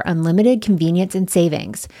pay for unlimited convenience and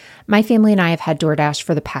savings. My family and I have had DoorDash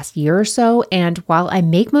for the past year or so, and while I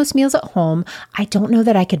make most meals at home, I don't know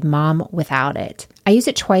that I could mom without it. I used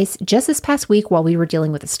it twice just this past week while we were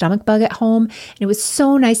dealing with a stomach bug at home, and it was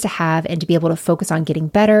so nice to have and to be able to focus on getting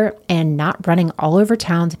better and not running all over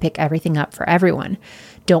town to pick everything up for everyone.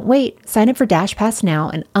 Don't wait. Sign up for DashPass now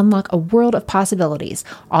and unlock a world of possibilities,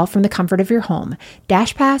 all from the comfort of your home.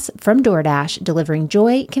 DashPass from DoorDash, delivering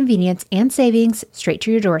joy, convenience, and savings straight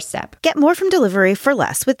to your doorstep. Get more from delivery for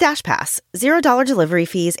less with DashPass. $0 delivery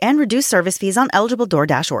fees and reduced service fees on eligible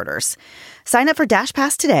DoorDash orders. Sign up for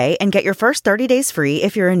DashPass today and get your first 30 days free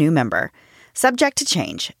if you're a new member. Subject to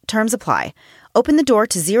change. Terms apply. Open the door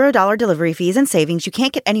to $0 delivery fees and savings you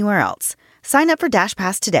can't get anywhere else. Sign up for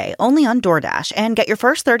DashPass today, only on DoorDash, and get your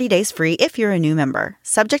first 30 days free if you're a new member.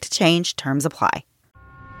 Subject to change. Terms apply.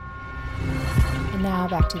 And now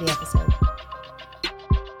back to the episode.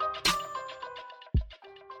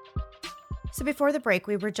 So before the break,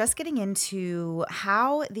 we were just getting into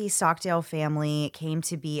how the Stockdale family came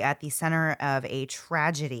to be at the center of a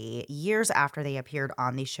tragedy years after they appeared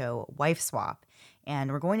on the show Wife Swap.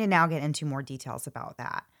 And we're going to now get into more details about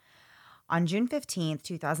that. On June 15th,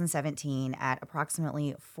 2017, at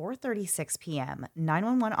approximately 4:36 p.m.,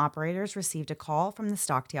 911 operators received a call from the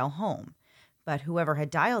Stockdale home, but whoever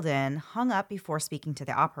had dialed in hung up before speaking to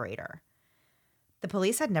the operator. The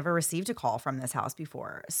police had never received a call from this house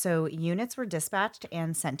before, so units were dispatched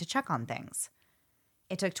and sent to check on things.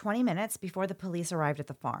 It took 20 minutes before the police arrived at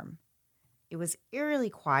the farm. It was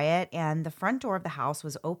eerily quiet, and the front door of the house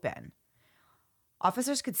was open.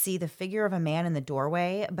 Officers could see the figure of a man in the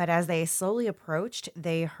doorway, but as they slowly approached,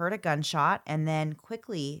 they heard a gunshot and then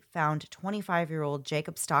quickly found 25-year-old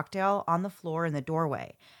Jacob Stockdale on the floor in the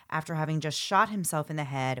doorway after having just shot himself in the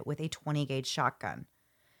head with a 20-gauge shotgun.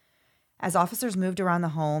 As officers moved around the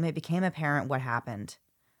home, it became apparent what happened.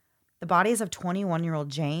 The bodies of 21-year-old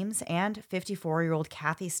James and 54-year-old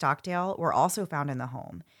Kathy Stockdale were also found in the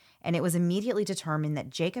home, and it was immediately determined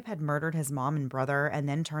that Jacob had murdered his mom and brother and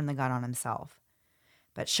then turned the gun on himself.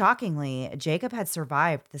 But shockingly, Jacob had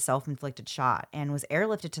survived the self-inflicted shot and was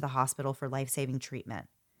airlifted to the hospital for life-saving treatment.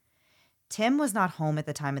 Tim was not home at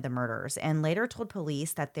the time of the murders and later told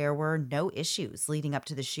police that there were no issues leading up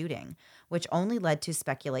to the shooting, which only led to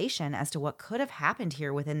speculation as to what could have happened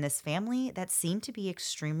here within this family that seemed to be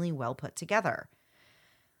extremely well put together.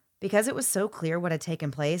 Because it was so clear what had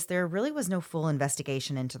taken place, there really was no full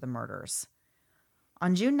investigation into the murders.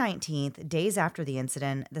 On June 19th, days after the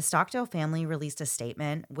incident, the Stockdale family released a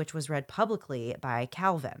statement which was read publicly by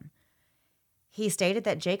Calvin. He stated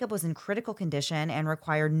that Jacob was in critical condition and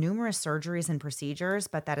required numerous surgeries and procedures,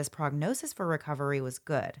 but that his prognosis for recovery was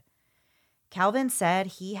good. Calvin said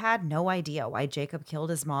he had no idea why Jacob killed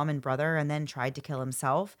his mom and brother and then tried to kill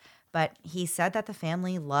himself, but he said that the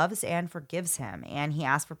family loves and forgives him, and he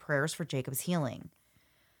asked for prayers for Jacob's healing.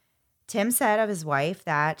 Tim said of his wife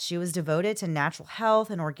that she was devoted to natural health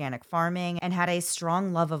and organic farming and had a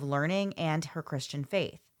strong love of learning and her Christian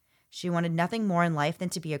faith. She wanted nothing more in life than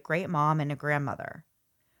to be a great mom and a grandmother.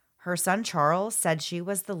 Her son Charles said she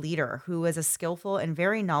was the leader who was a skillful and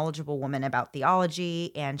very knowledgeable woman about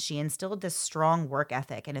theology, and she instilled this strong work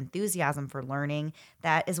ethic and enthusiasm for learning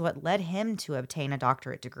that is what led him to obtain a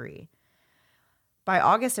doctorate degree. By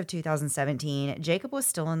August of 2017, Jacob was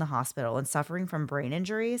still in the hospital and suffering from brain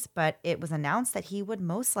injuries, but it was announced that he would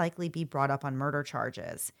most likely be brought up on murder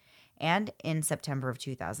charges. And in September of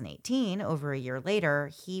 2018, over a year later,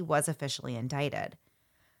 he was officially indicted.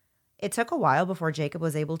 It took a while before Jacob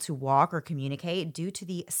was able to walk or communicate due to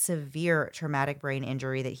the severe traumatic brain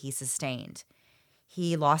injury that he sustained.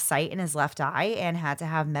 He lost sight in his left eye and had to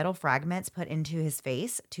have metal fragments put into his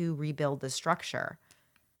face to rebuild the structure.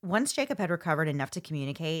 Once Jacob had recovered enough to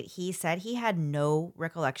communicate, he said he had no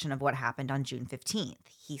recollection of what happened on June 15th.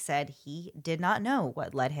 He said he did not know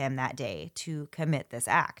what led him that day to commit this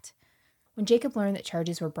act. When Jacob learned that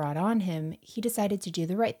charges were brought on him, he decided to do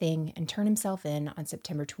the right thing and turn himself in on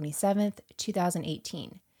September 27th,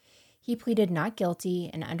 2018. He pleaded not guilty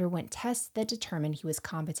and underwent tests that determined he was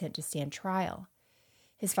competent to stand trial.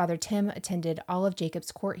 His father Tim attended all of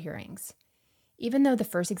Jacob's court hearings. Even though the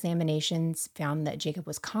first examinations found that Jacob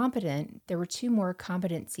was competent, there were 2 more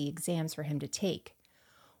competency exams for him to take.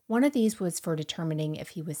 One of these was for determining if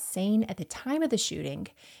he was sane at the time of the shooting,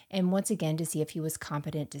 and once again to see if he was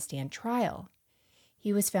competent to stand trial.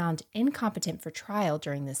 He was found incompetent for trial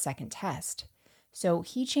during the second test, so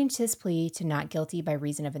he changed his plea to not guilty by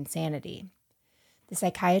reason of insanity. The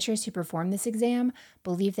psychiatrist who performed this exam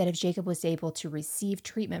believed that if Jacob was able to receive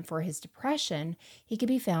treatment for his depression, he could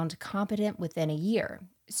be found competent within a year.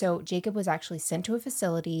 So Jacob was actually sent to a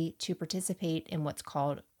facility to participate in what's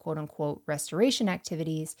called quote-unquote restoration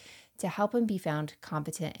activities to help him be found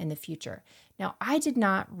competent in the future. Now, I did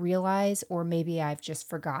not realize, or maybe I've just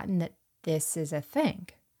forgotten, that this is a thing,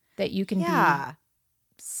 that you can be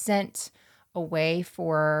sent away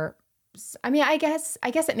for... I mean, I guess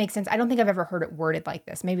it makes sense. I don't think I've ever heard it worded like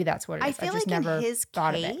this. Maybe that's what it is. I feel just like never in his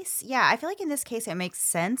thought case, of it. yeah, I feel like in this case it makes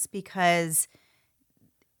sense because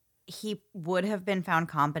he would have been found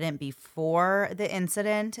competent before the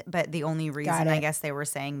incident, but the only reason I guess they were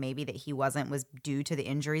saying maybe that he wasn't was due to the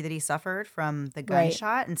injury that he suffered from the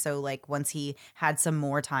gunshot. Right. And so like once he had some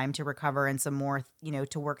more time to recover and some more,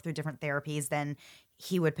 to work through different therapies, then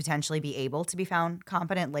he would potentially be able to be found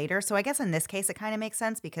competent later. So I guess in this case, it kind of makes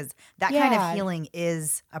sense because that kind of healing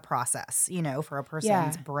is a process, for a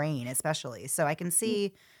person's brain especially. So I can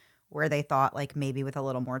see where they thought like maybe with a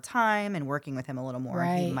little more time and working with him a little more,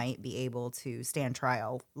 he might be able to stand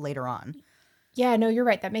trial later on. Yeah, no, you're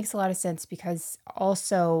right. That makes a lot of sense because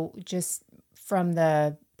also just from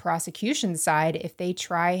the prosecution side, if they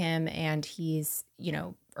try him and he's,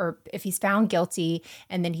 or if he's found guilty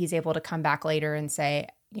and then he's able to come back later and say,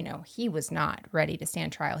 he was not ready to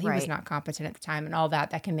stand trial. He was Right. not competent at the time and all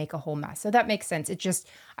that, that can make a whole mess. So that makes sense. It just,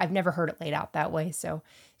 I've never heard it laid out that way. So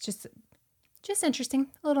it's just interesting.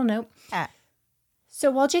 A little note. Yeah.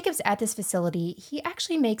 So while Jacob's at this facility, he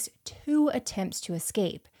actually makes 2 attempts to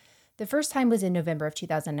escape. The first time was in November of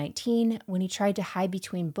 2019 when he tried to hide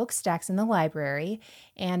between book stacks in the library,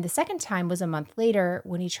 and the second time was a month later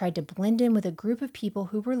when he tried to blend in with a group of people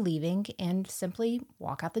who were leaving and simply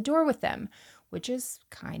walk out the door with them, which is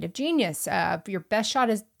kind of genius. Your best shot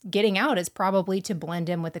is getting out is probably to blend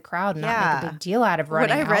in with the crowd and not make a big deal out of running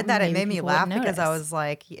When I out, read and that, it maybe made me people laugh wouldn't because I notice. was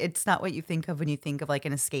like, it's not what you think of when you think of like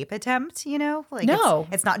an escape attempt, Like No.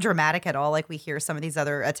 it's not dramatic at all. Like we hear some of these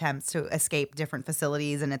other attempts to escape different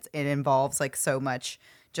facilities, and it involves like so much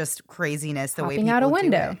just craziness the way Hopping people out a do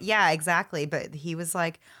window. it. Yeah, exactly. But he was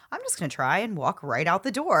like, I'm just gonna try and walk right out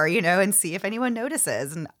the door, and see if anyone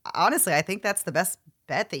notices. And honestly, I think that's the best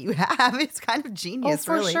bet that you have. It's kind of genius,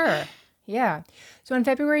 for really. sure. Yeah. So on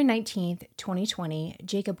February 19th, 2020,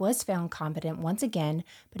 Jacob was found competent once again,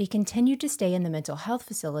 but he continued to stay in the mental health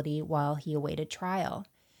facility while he awaited trial.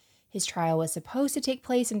 His trial was supposed to take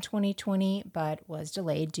place in 2020, but was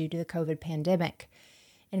delayed due to the COVID pandemic.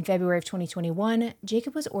 In February of 2021,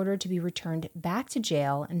 Jacob was ordered to be returned back to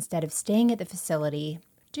jail instead of staying at the facility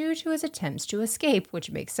due to his attempts to escape,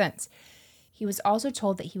 which makes sense. He was also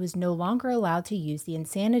told that he was no longer allowed to use the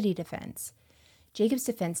insanity defense. Jacob's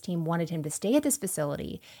defense team wanted him to stay at this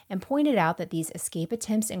facility and pointed out that these escape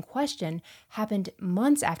attempts in question happened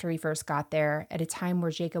months after he first got there, at a time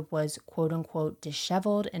where Jacob was quote-unquote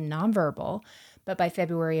disheveled and nonverbal. But by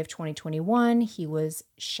February of 2021, he was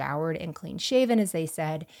showered and clean-shaven, as they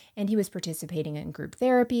said, and he was participating in group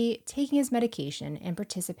therapy, taking his medication, and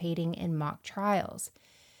participating in mock trials.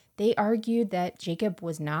 They argued that Jacob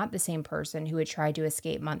was not the same person who had tried to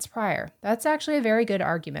escape months prior. That's actually a very good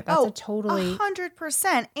argument. That's a totally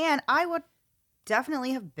 100%. And I would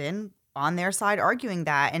definitely have been on their side arguing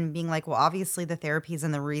that and being like, well, obviously the therapies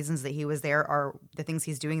and the reasons that he was there are the things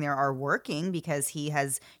he's doing there are working, because he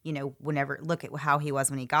has, whenever look at how he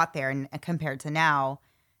was when he got there and compared to now,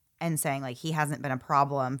 and saying like he hasn't been a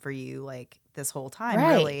problem for you like this whole time,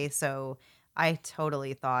 Right. really. So I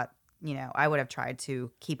totally thought, I would have tried to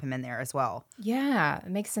keep him in there as well. Yeah, it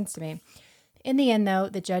makes sense to me. In the end, though,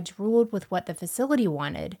 the judge ruled with what the facility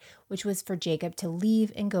wanted, which was for Jacob to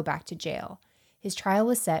leave and go back to jail. His trial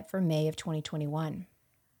was set for May of 2021.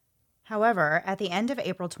 However, at the end of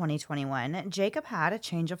April 2021, Jacob had a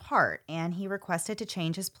change of heart and he requested to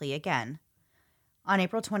change his plea again. On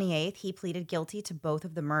April 28th, he pleaded guilty to both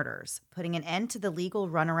of the murders, putting an end to the legal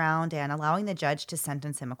runaround and allowing the judge to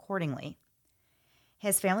sentence him accordingly.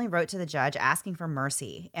 His family wrote to the judge asking for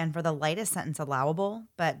mercy and for the lightest sentence allowable,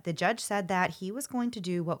 but the judge said that he was going to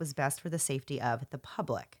do what was best for the safety of the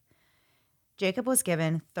public. Jacob was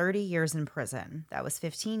given 30 years in prison. That was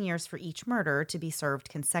 15 years for each murder to be served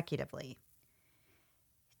consecutively.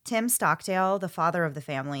 Tim Stockdale, the father of the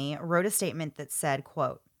family, wrote a statement that said,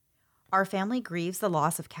 quote, "Our family grieves the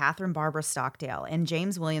loss of Catherine Barbara Stockdale and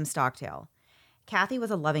James William Stockdale. Kathy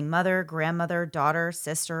was a loving mother, grandmother, daughter,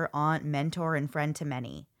 sister, aunt, mentor, and friend to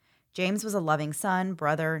many. James was a loving son,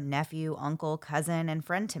 brother, nephew, uncle, cousin, and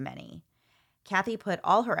friend to many. Kathy put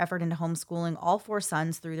all her effort into homeschooling all 4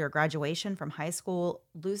 sons through their graduation from high school.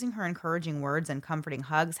 Losing her encouraging words and comforting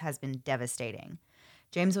hugs has been devastating.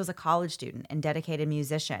 James was a college student and dedicated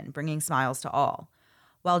musician, bringing smiles to all.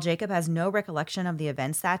 While Jacob has no recollection of the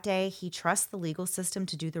events that day, he trusts the legal system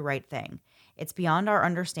to do the right thing. It's beyond our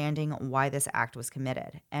understanding why this act was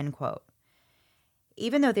committed." End quote.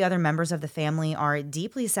 Even though the other members of the family are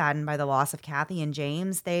deeply saddened by the loss of Kathy and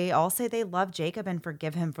James, they all say they love Jacob and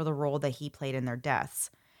forgive him for the role that he played in their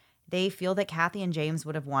deaths. They feel that Kathy and James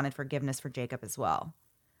would have wanted forgiveness for Jacob as well.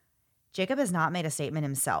 Jacob has not made a statement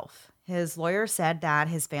himself. His lawyer said that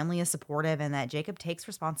his family is supportive and that Jacob takes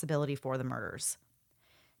responsibility for the murders.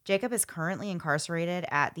 Jacob is currently incarcerated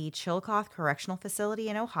at the Chillicothe Correctional Facility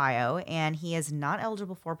in Ohio, and he is not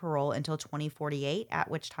eligible for parole until 2048, at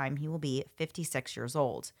which time he will be 56 years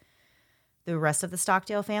old. The rest of the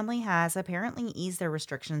Stockdale family has apparently eased their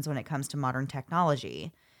restrictions when it comes to modern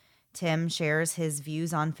technology. Tim shares his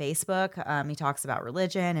views on Facebook. He talks about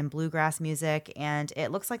religion and bluegrass music, and it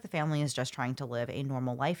looks like the family is just trying to live a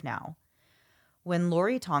normal life now. When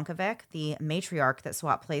Lori Tonkovic, the matriarch that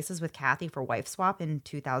swapped places with Kathy for Wife Swap in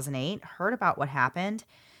 2008, heard about what happened,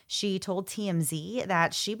 she told TMZ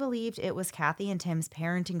that she believed it was Kathy and Tim's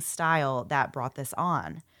parenting style that brought this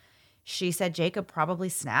on. She said Jacob probably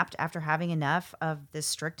snapped after having enough of this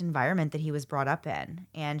strict environment that he was brought up in.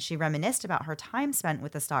 And she reminisced about her time spent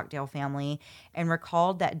with the Stockdale family and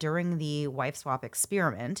recalled that during the wife swap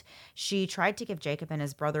experiment, she tried to give Jacob and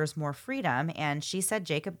his brothers more freedom. And she said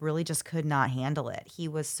Jacob really just could not handle it. He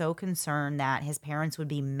was so concerned that his parents would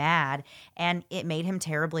be mad, and it made him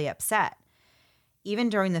terribly upset. Even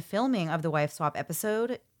during the filming of the wife swap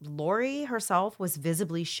episode, Lori herself was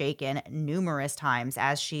visibly shaken numerous times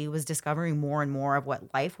as she was discovering more and more of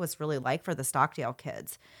what life was really like for the Stockdale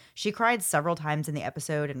kids. She cried several times in the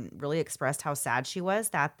episode and really expressed how sad she was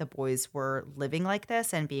that the boys were living like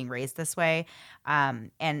this and being raised this way.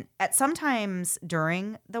 And at sometimes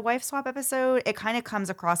during the wife swap episode, it kind of comes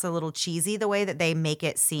across a little cheesy the way that they make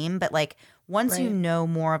it seem. But like once you know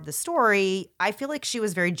more of the story, I feel like she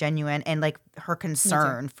was very genuine and like her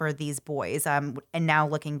concern for these boys. And now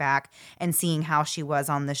looking back and seeing how she was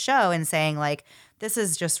on the show and saying like, this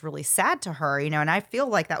is just really sad to her, and I feel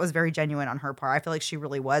like that was very genuine on her part. I feel like she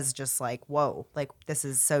really was just like, whoa, like this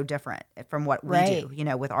is so different from what we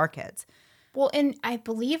do, with our kids. Well, and I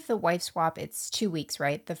believe the wife swap, it's 2 weeks,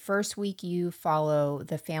 right? The first week you follow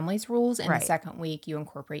the family's rules, and the second week you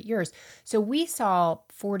incorporate yours. So we saw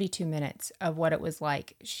 42 minutes of what it was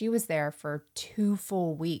like. She was there for 2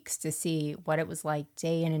 full weeks to see what it was like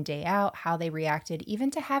day in and day out, how they reacted,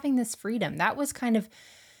 even to having this freedom. That was kind of,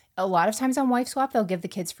 a lot of times on wife swap, they'll give the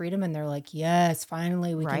kids freedom and they're like, yes,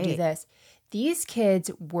 finally we can do this. These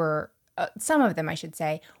kids were, some of them, I should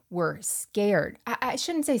say, were scared. I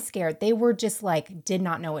shouldn't say scared. They were just like, did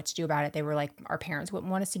not know what to do about it. They were like, our parents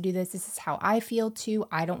wouldn't want us to do this. This is how I feel too.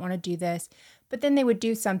 I don't want to do this. But then they would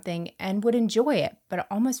do something and would enjoy it, but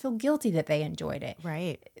almost feel guilty that they enjoyed it.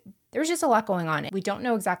 Right. There's just a lot going on. We don't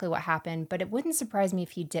know exactly what happened, but it wouldn't surprise me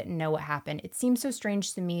if he didn't know what happened. It seems so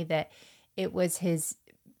strange to me that it was his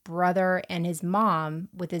brother and his mom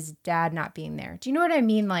with his dad not being there. Do you know what I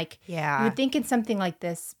mean? Like, you would think in something like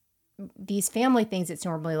this, these family things, it's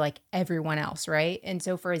normally like everyone else, right? And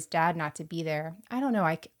so for his dad not to be there, I don't know.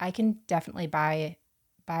 I can definitely buy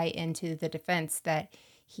into the defense that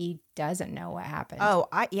he doesn't know what happened. Oh,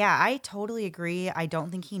 I totally agree. I don't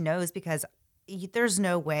think he knows because there's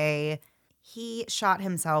no way he shot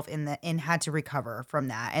himself and had to recover from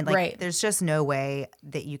that. And there's just no way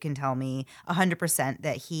that you can tell me 100%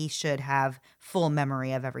 that he should have full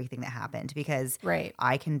memory of everything that happened, because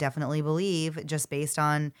I can definitely believe, just based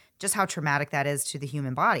on just how traumatic that is to the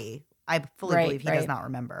human body, I fully believe he does not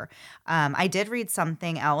remember. I did read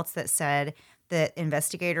something else that said that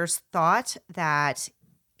investigators thought that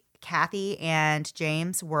Kathy and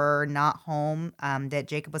James were not home, that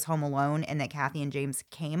Jacob was home alone, and that Kathy and James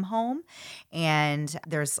came home. And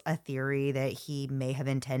there's a theory that he may have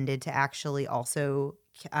intended to actually also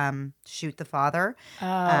shoot the father.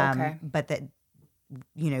 Okay. But that,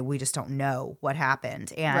 we just don't know what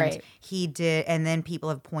happened. And he did. And then people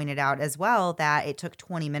have pointed out as well that it took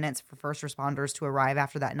 20 minutes for first responders to arrive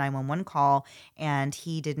after that 911 call. And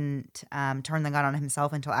he didn't turn the gun on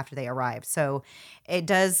himself until after they arrived. So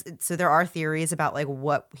so there are theories about like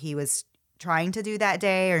what he was trying to do that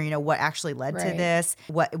day, or what actually led to this.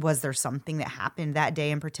 What was there something that happened that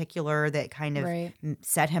day in particular that kind of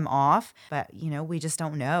set him off? But we just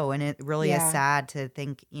don't know. And it really is sad to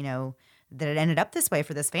think that it ended up this way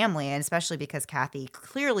for this family, and especially because Kathy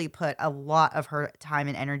clearly put a lot of her time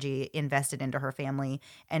and energy invested into her family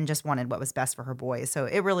and just wanted what was best for her boys. So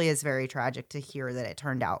it really is very tragic to hear that it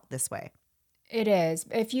turned out this way. It is.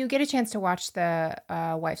 If you get a chance to watch the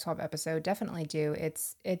wife swap episode, definitely do.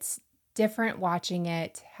 It's different watching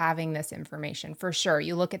it, having this information for sure.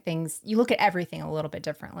 You look at everything a little bit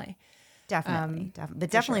differently. Definitely. But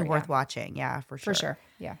definitely worth watching. Yeah, for sure. For sure.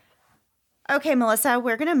 Yeah. Okay, Melissa,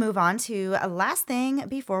 we're going to move on to a last thing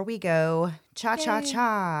before we go.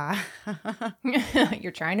 Cha-cha-cha.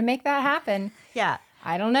 You're trying to make that happen. Yeah.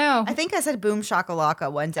 I don't know. I think I said boom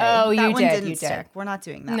shakalaka one day. Oh, that you one did. Didn't you stick. did. We're not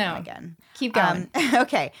doing that one again. Keep going.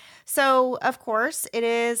 Okay. So, of course, it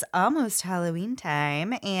is almost Halloween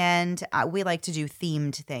time, and we like to do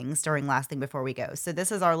themed things during Last Thing Before We Go. So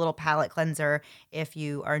this is our little palate cleanser. If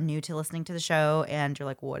you are new to listening to the show and you're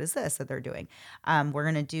like, what is this that they're doing? We're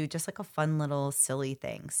going to do just like a fun little silly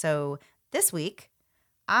thing. So this week,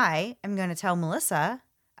 I am going to tell Melissa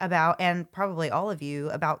about, and probably all of you,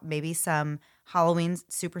 about maybe some Halloween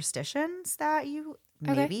superstitions that you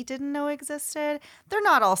maybe didn't know existed. They're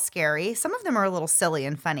not all scary. Some of them are a little silly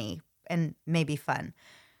and funny and maybe fun.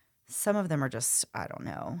 Some of them are just, I don't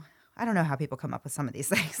know. I don't know how people come up with some of these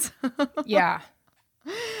things. Yeah.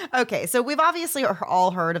 Okay, so we've obviously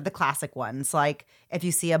all heard of the classic ones. Like if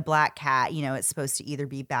you see a black cat, it's supposed to either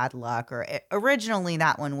be bad luck, or originally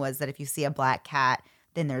that one was that if you see a black cat,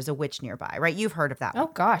 then there's a witch nearby, right? You've heard of that one.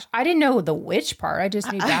 Oh, gosh. I didn't know the witch part. I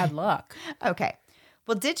just knew bad luck. Okay.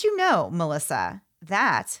 Well, did you know, Melissa,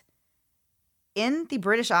 that in the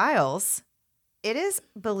British Isles, it is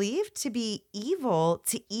believed to be evil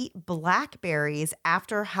to eat blackberries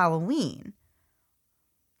after Halloween?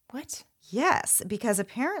 What? Yes, because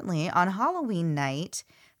apparently on Halloween night,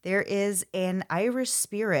 there is an Irish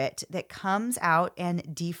spirit that comes out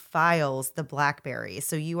and defiles the blackberries.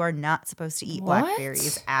 So you are not supposed to eat What?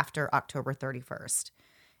 blackberries after October 31st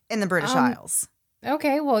in the British Isles.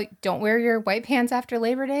 Okay, well, don't wear your white pants after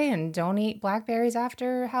Labor Day and don't eat blackberries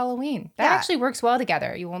after Halloween. That Yeah. actually works well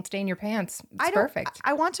together. You won't stain your pants. It's perfect.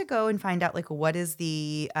 I want to go and find out like what is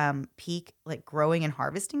the peak like growing and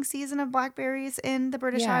harvesting season of blackberries in the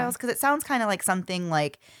British Yeah. Isles, because it sounds kind of like something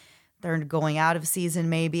like they're going out of season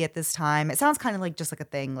maybe at this time. It sounds kind of like just like a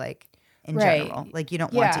thing like in Right. general. Like you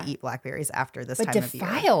don't want Yeah. to eat blackberries after this But time of year.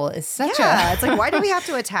 defile is such Yeah, a... it's like, why do we have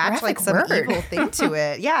to attach like graphic some word. evil thing to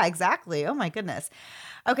it? Yeah, exactly. Oh my goodness.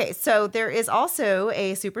 Okay, so there is also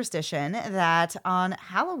a superstition that on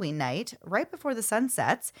Halloween night, right before the sun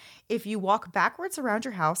sets, if you walk backwards around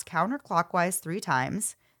your house counterclockwise 3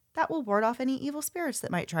 times, that will ward off any evil spirits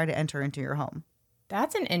that might try to enter into your home.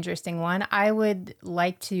 That's an interesting one. I would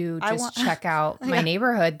like to I just want- check out my Yeah.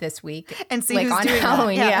 neighborhood this week. And see like who's on doing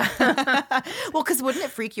Halloween, that. Well, because wouldn't it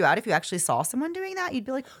freak you out if you actually saw someone doing that? You'd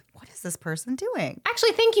be like, what is this person doing?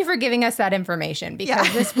 Actually, thank you for giving us that information because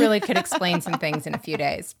Yeah. this really could explain some things in a few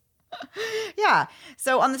days. Yeah.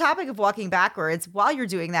 So, on the topic of walking backwards, while you're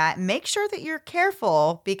doing that, make sure that you're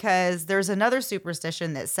careful because there's another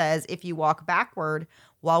superstition that says if you walk backward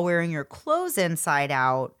while wearing your clothes inside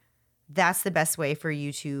out, that's the best way for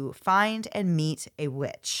you to find and meet a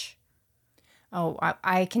witch. Oh,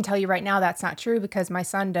 I can tell you right now that's not true because my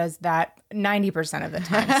son does that 90% of the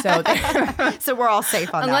time. So there- So, we're all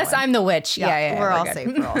safe on unless that one. I'm the witch. Yeah, we're all good. safe.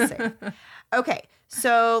 We're all safe. Okay.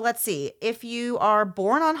 So, let's see. If you are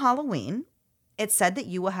born on Halloween, it's said that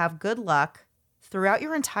you will have good luck throughout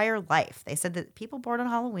your entire life. They said that people born on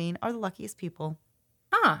Halloween are the luckiest people.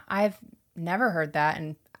 I've never heard that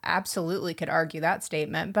and absolutely could argue that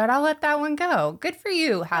statement, but I'll let that one go. Good for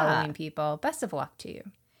you, Halloween people. Best of luck to you.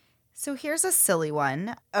 So here's a silly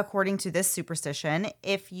one. According to this superstition,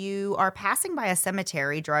 if you are passing by a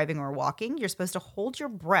cemetery, driving or walking, you're supposed to hold your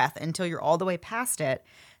breath until you're all the way past it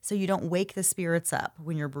so you don't wake the spirits up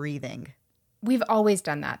when you're breathing. We've always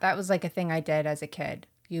done that. That was like a thing I did as a kid.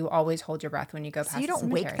 You always hold your breath when you go past So you the don't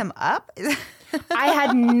wake cemetery. them up? I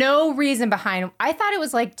had no reason behind. I thought it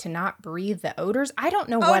was like to not breathe the odors. I don't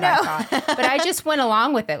know what I no. thought, but I just went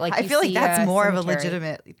along with it. Like I you feel like see that's more of a cemetery.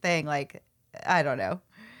 legitimate thing. Like, I don't know.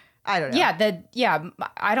 I don't know. Yeah,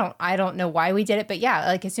 I don't know why we did it, but yeah,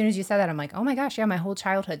 like as soon as you said that, I'm like, oh my gosh, yeah, my whole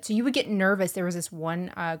childhood. So you would get nervous. There was this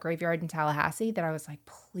one graveyard in Tallahassee that I was like,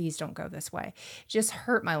 please don't go this way. It just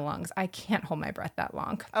hurt my lungs. I can't hold my breath that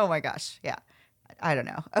long. Oh my gosh. Yeah. I don't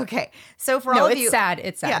know. Okay. So for No, all of it's you. sad.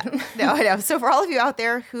 It's sad. Yeah. No, I know. So for all of you out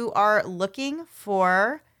there who are looking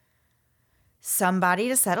for somebody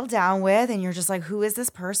to settle down with and you're just like, who is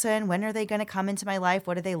this person? When are they going to come into my life?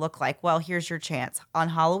 What do they look like? Well, here's your chance. On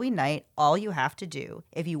Halloween night, all you have to do,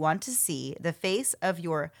 if you want to see the face of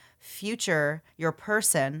your future, your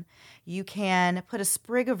person, you can put a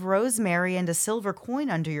sprig of rosemary and a silver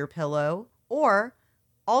coin under your pillow, or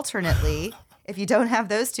alternately, if you don't have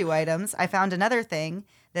those 2 items, I found another thing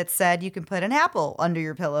that said you can put an apple under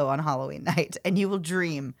your pillow on Halloween night and you will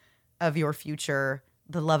dream of your future,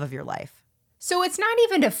 the love of your life. So it's not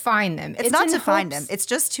even to find them. It's not in to find them. hopes- It's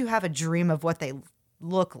just to have a dream of what they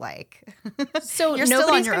look like. So You're still on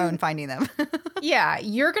nobody's your gonna- own finding them. Yeah,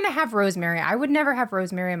 you're going to have rosemary. I would never have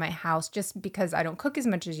rosemary in my house just because I don't cook as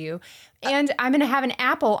much as you. And I'm going to have an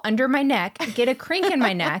apple under my neck, get a crink in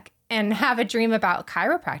my neck, and have a dream about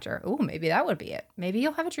chiropractor. Ooh, maybe that would be it. Maybe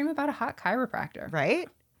you'll have a dream about a hot chiropractor. Right?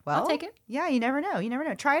 Well, take it. Yeah, you never know. You never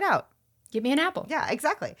know. Try it out. Give me an apple. Yeah,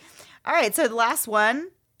 exactly. All right, so the last one.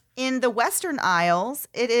 In the Western Isles,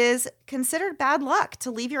 it is considered bad luck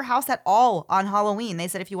to leave your house at all on Halloween. They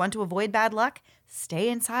said if you want to avoid bad luck, stay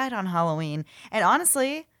inside on Halloween. And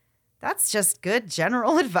honestly, that's just good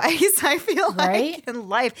general advice, I feel Right? like, in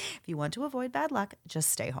life. If you want to avoid bad luck, just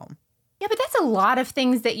stay home. Yeah, but that's a lot of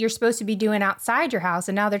things that you're supposed to be doing outside your house,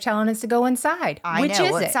 and now they're telling us to go inside. I Which know.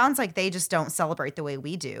 is Well, it? it sounds like they just don't celebrate the way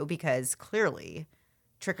we do because clearly I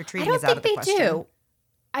trick-or-treating don't is out of think the they question. do.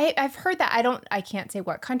 I've heard that. I can't say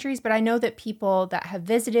what countries, but I know that people that have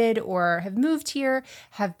visited or have moved here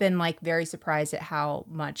have been like very surprised at how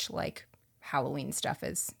much like Halloween stuff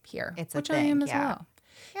is here. It's a which I thing, am as yeah. well.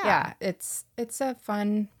 Yeah, it's a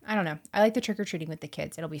fun. I don't know. I like the trick or treating with the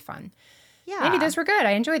kids. It'll be fun. Yeah. Maybe those were good.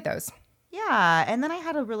 I enjoyed those. Yeah, and then I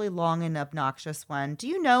had a really long and obnoxious one. Do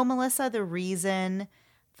you know, Melissa, the reason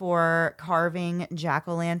for carving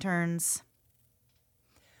jack-o'-lanterns?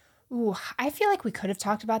 Ooh, I feel like we could have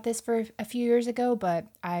talked about this for a few years ago, but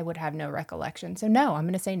I would have no recollection. So no, I'm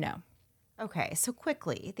going to say no. Okay, so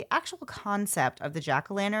quickly, the actual concept of the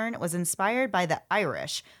jack-o'-lantern was inspired by the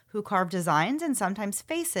Irish, who carved designs and sometimes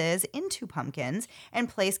faces into pumpkins and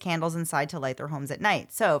place candles inside to light their homes at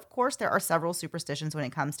night. So, of course, there are several superstitions when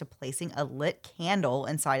it comes to placing a lit candle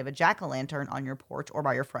inside of a jack-o'-lantern on your porch or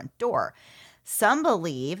by your front door. Some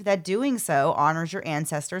believe that doing so honors your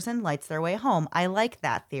ancestors and lights their way home. I like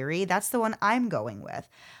that theory. That's the one I'm going with.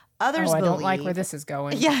 Others I don't like where this is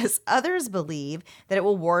going. Yes, others believe that it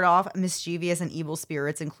will ward off mischievous and evil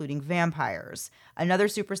spirits, including vampires. Another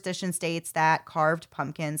superstition states that carved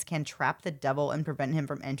pumpkins can trap the devil and prevent him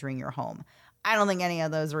from entering your home. I don't think any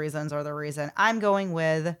of those reasons are the reason. I'm going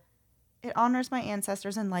with it honors my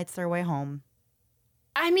ancestors and lights their way home.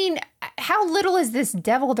 I mean, how little is this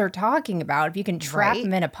devil they're talking about? If you can trap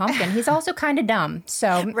him in a pumpkin, he's also kind of dumb.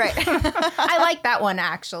 So right. I like that one,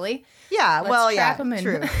 actually. Yeah, Let's trap him in.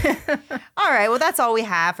 True. All right, well, that's all we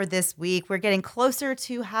have for this week. We're getting closer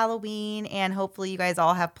to Halloween, and hopefully you guys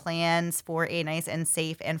all have plans for a nice and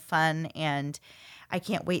safe and fun, and I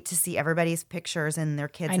can't wait to see everybody's pictures and their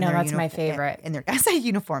kids. I know, that's my favorite. I say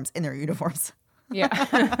uniforms. In their uniforms.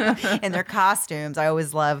 Yeah. In their costumes. I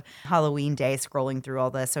always love Halloween Day, scrolling through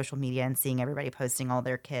all the social media and seeing everybody posting all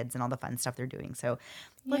their kids and all the fun stuff they're doing. So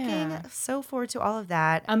looking so forward to all of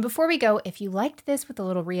that. Before we go, if you liked this with a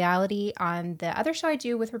little reality, on the other show I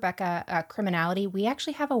do with Rebecca, Criminality, we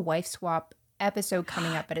actually have a wife swap episode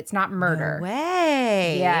coming up, but it's not murder. No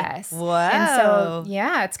way. Yes. Whoa. And so,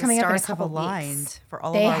 yeah, it's coming up in a couple have aligned weeks. For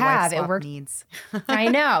all of our wife swap needs. I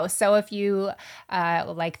know. So if you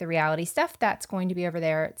like the reality stuff, that's going to be over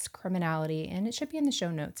there. It's Criminality, and it should be in the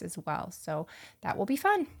show notes as well. So that will be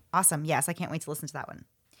fun. Awesome. Yes, I can't wait to listen to that one,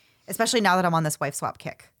 especially now that I'm on this wife swap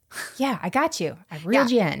kick. Yeah, I got you. I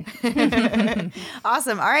reeled you in.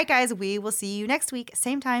 Awesome. All right, guys, we will see you next week.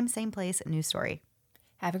 Same time, same place, new story.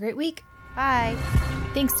 Have a great week. Bye.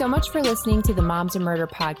 Thanks so much for listening to the Moms and Murder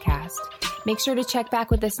podcast. Make sure to check back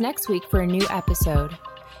with us next week for a new episode.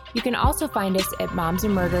 You can also find us at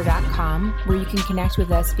momsandmurder.com, where you can connect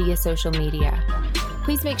with us via social media.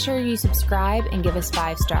 Please make sure you subscribe and give us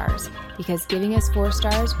 5 stars, because giving us 4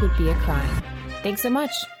 stars would be a crime. Thanks so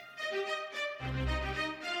much.